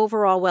for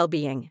overall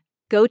well-being.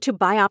 Go to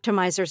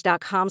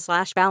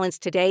bioptimizers.com/balance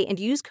today and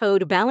use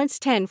code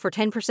BALANCE10 for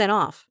 10%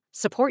 off.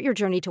 Support your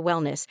journey to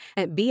wellness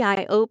at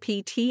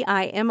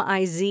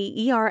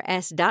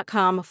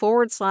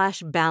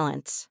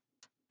bioptimizers.com/balance.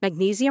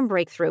 Magnesium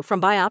Breakthrough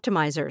from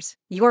Bioptimizers,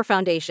 your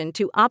foundation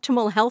to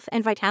optimal health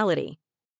and vitality.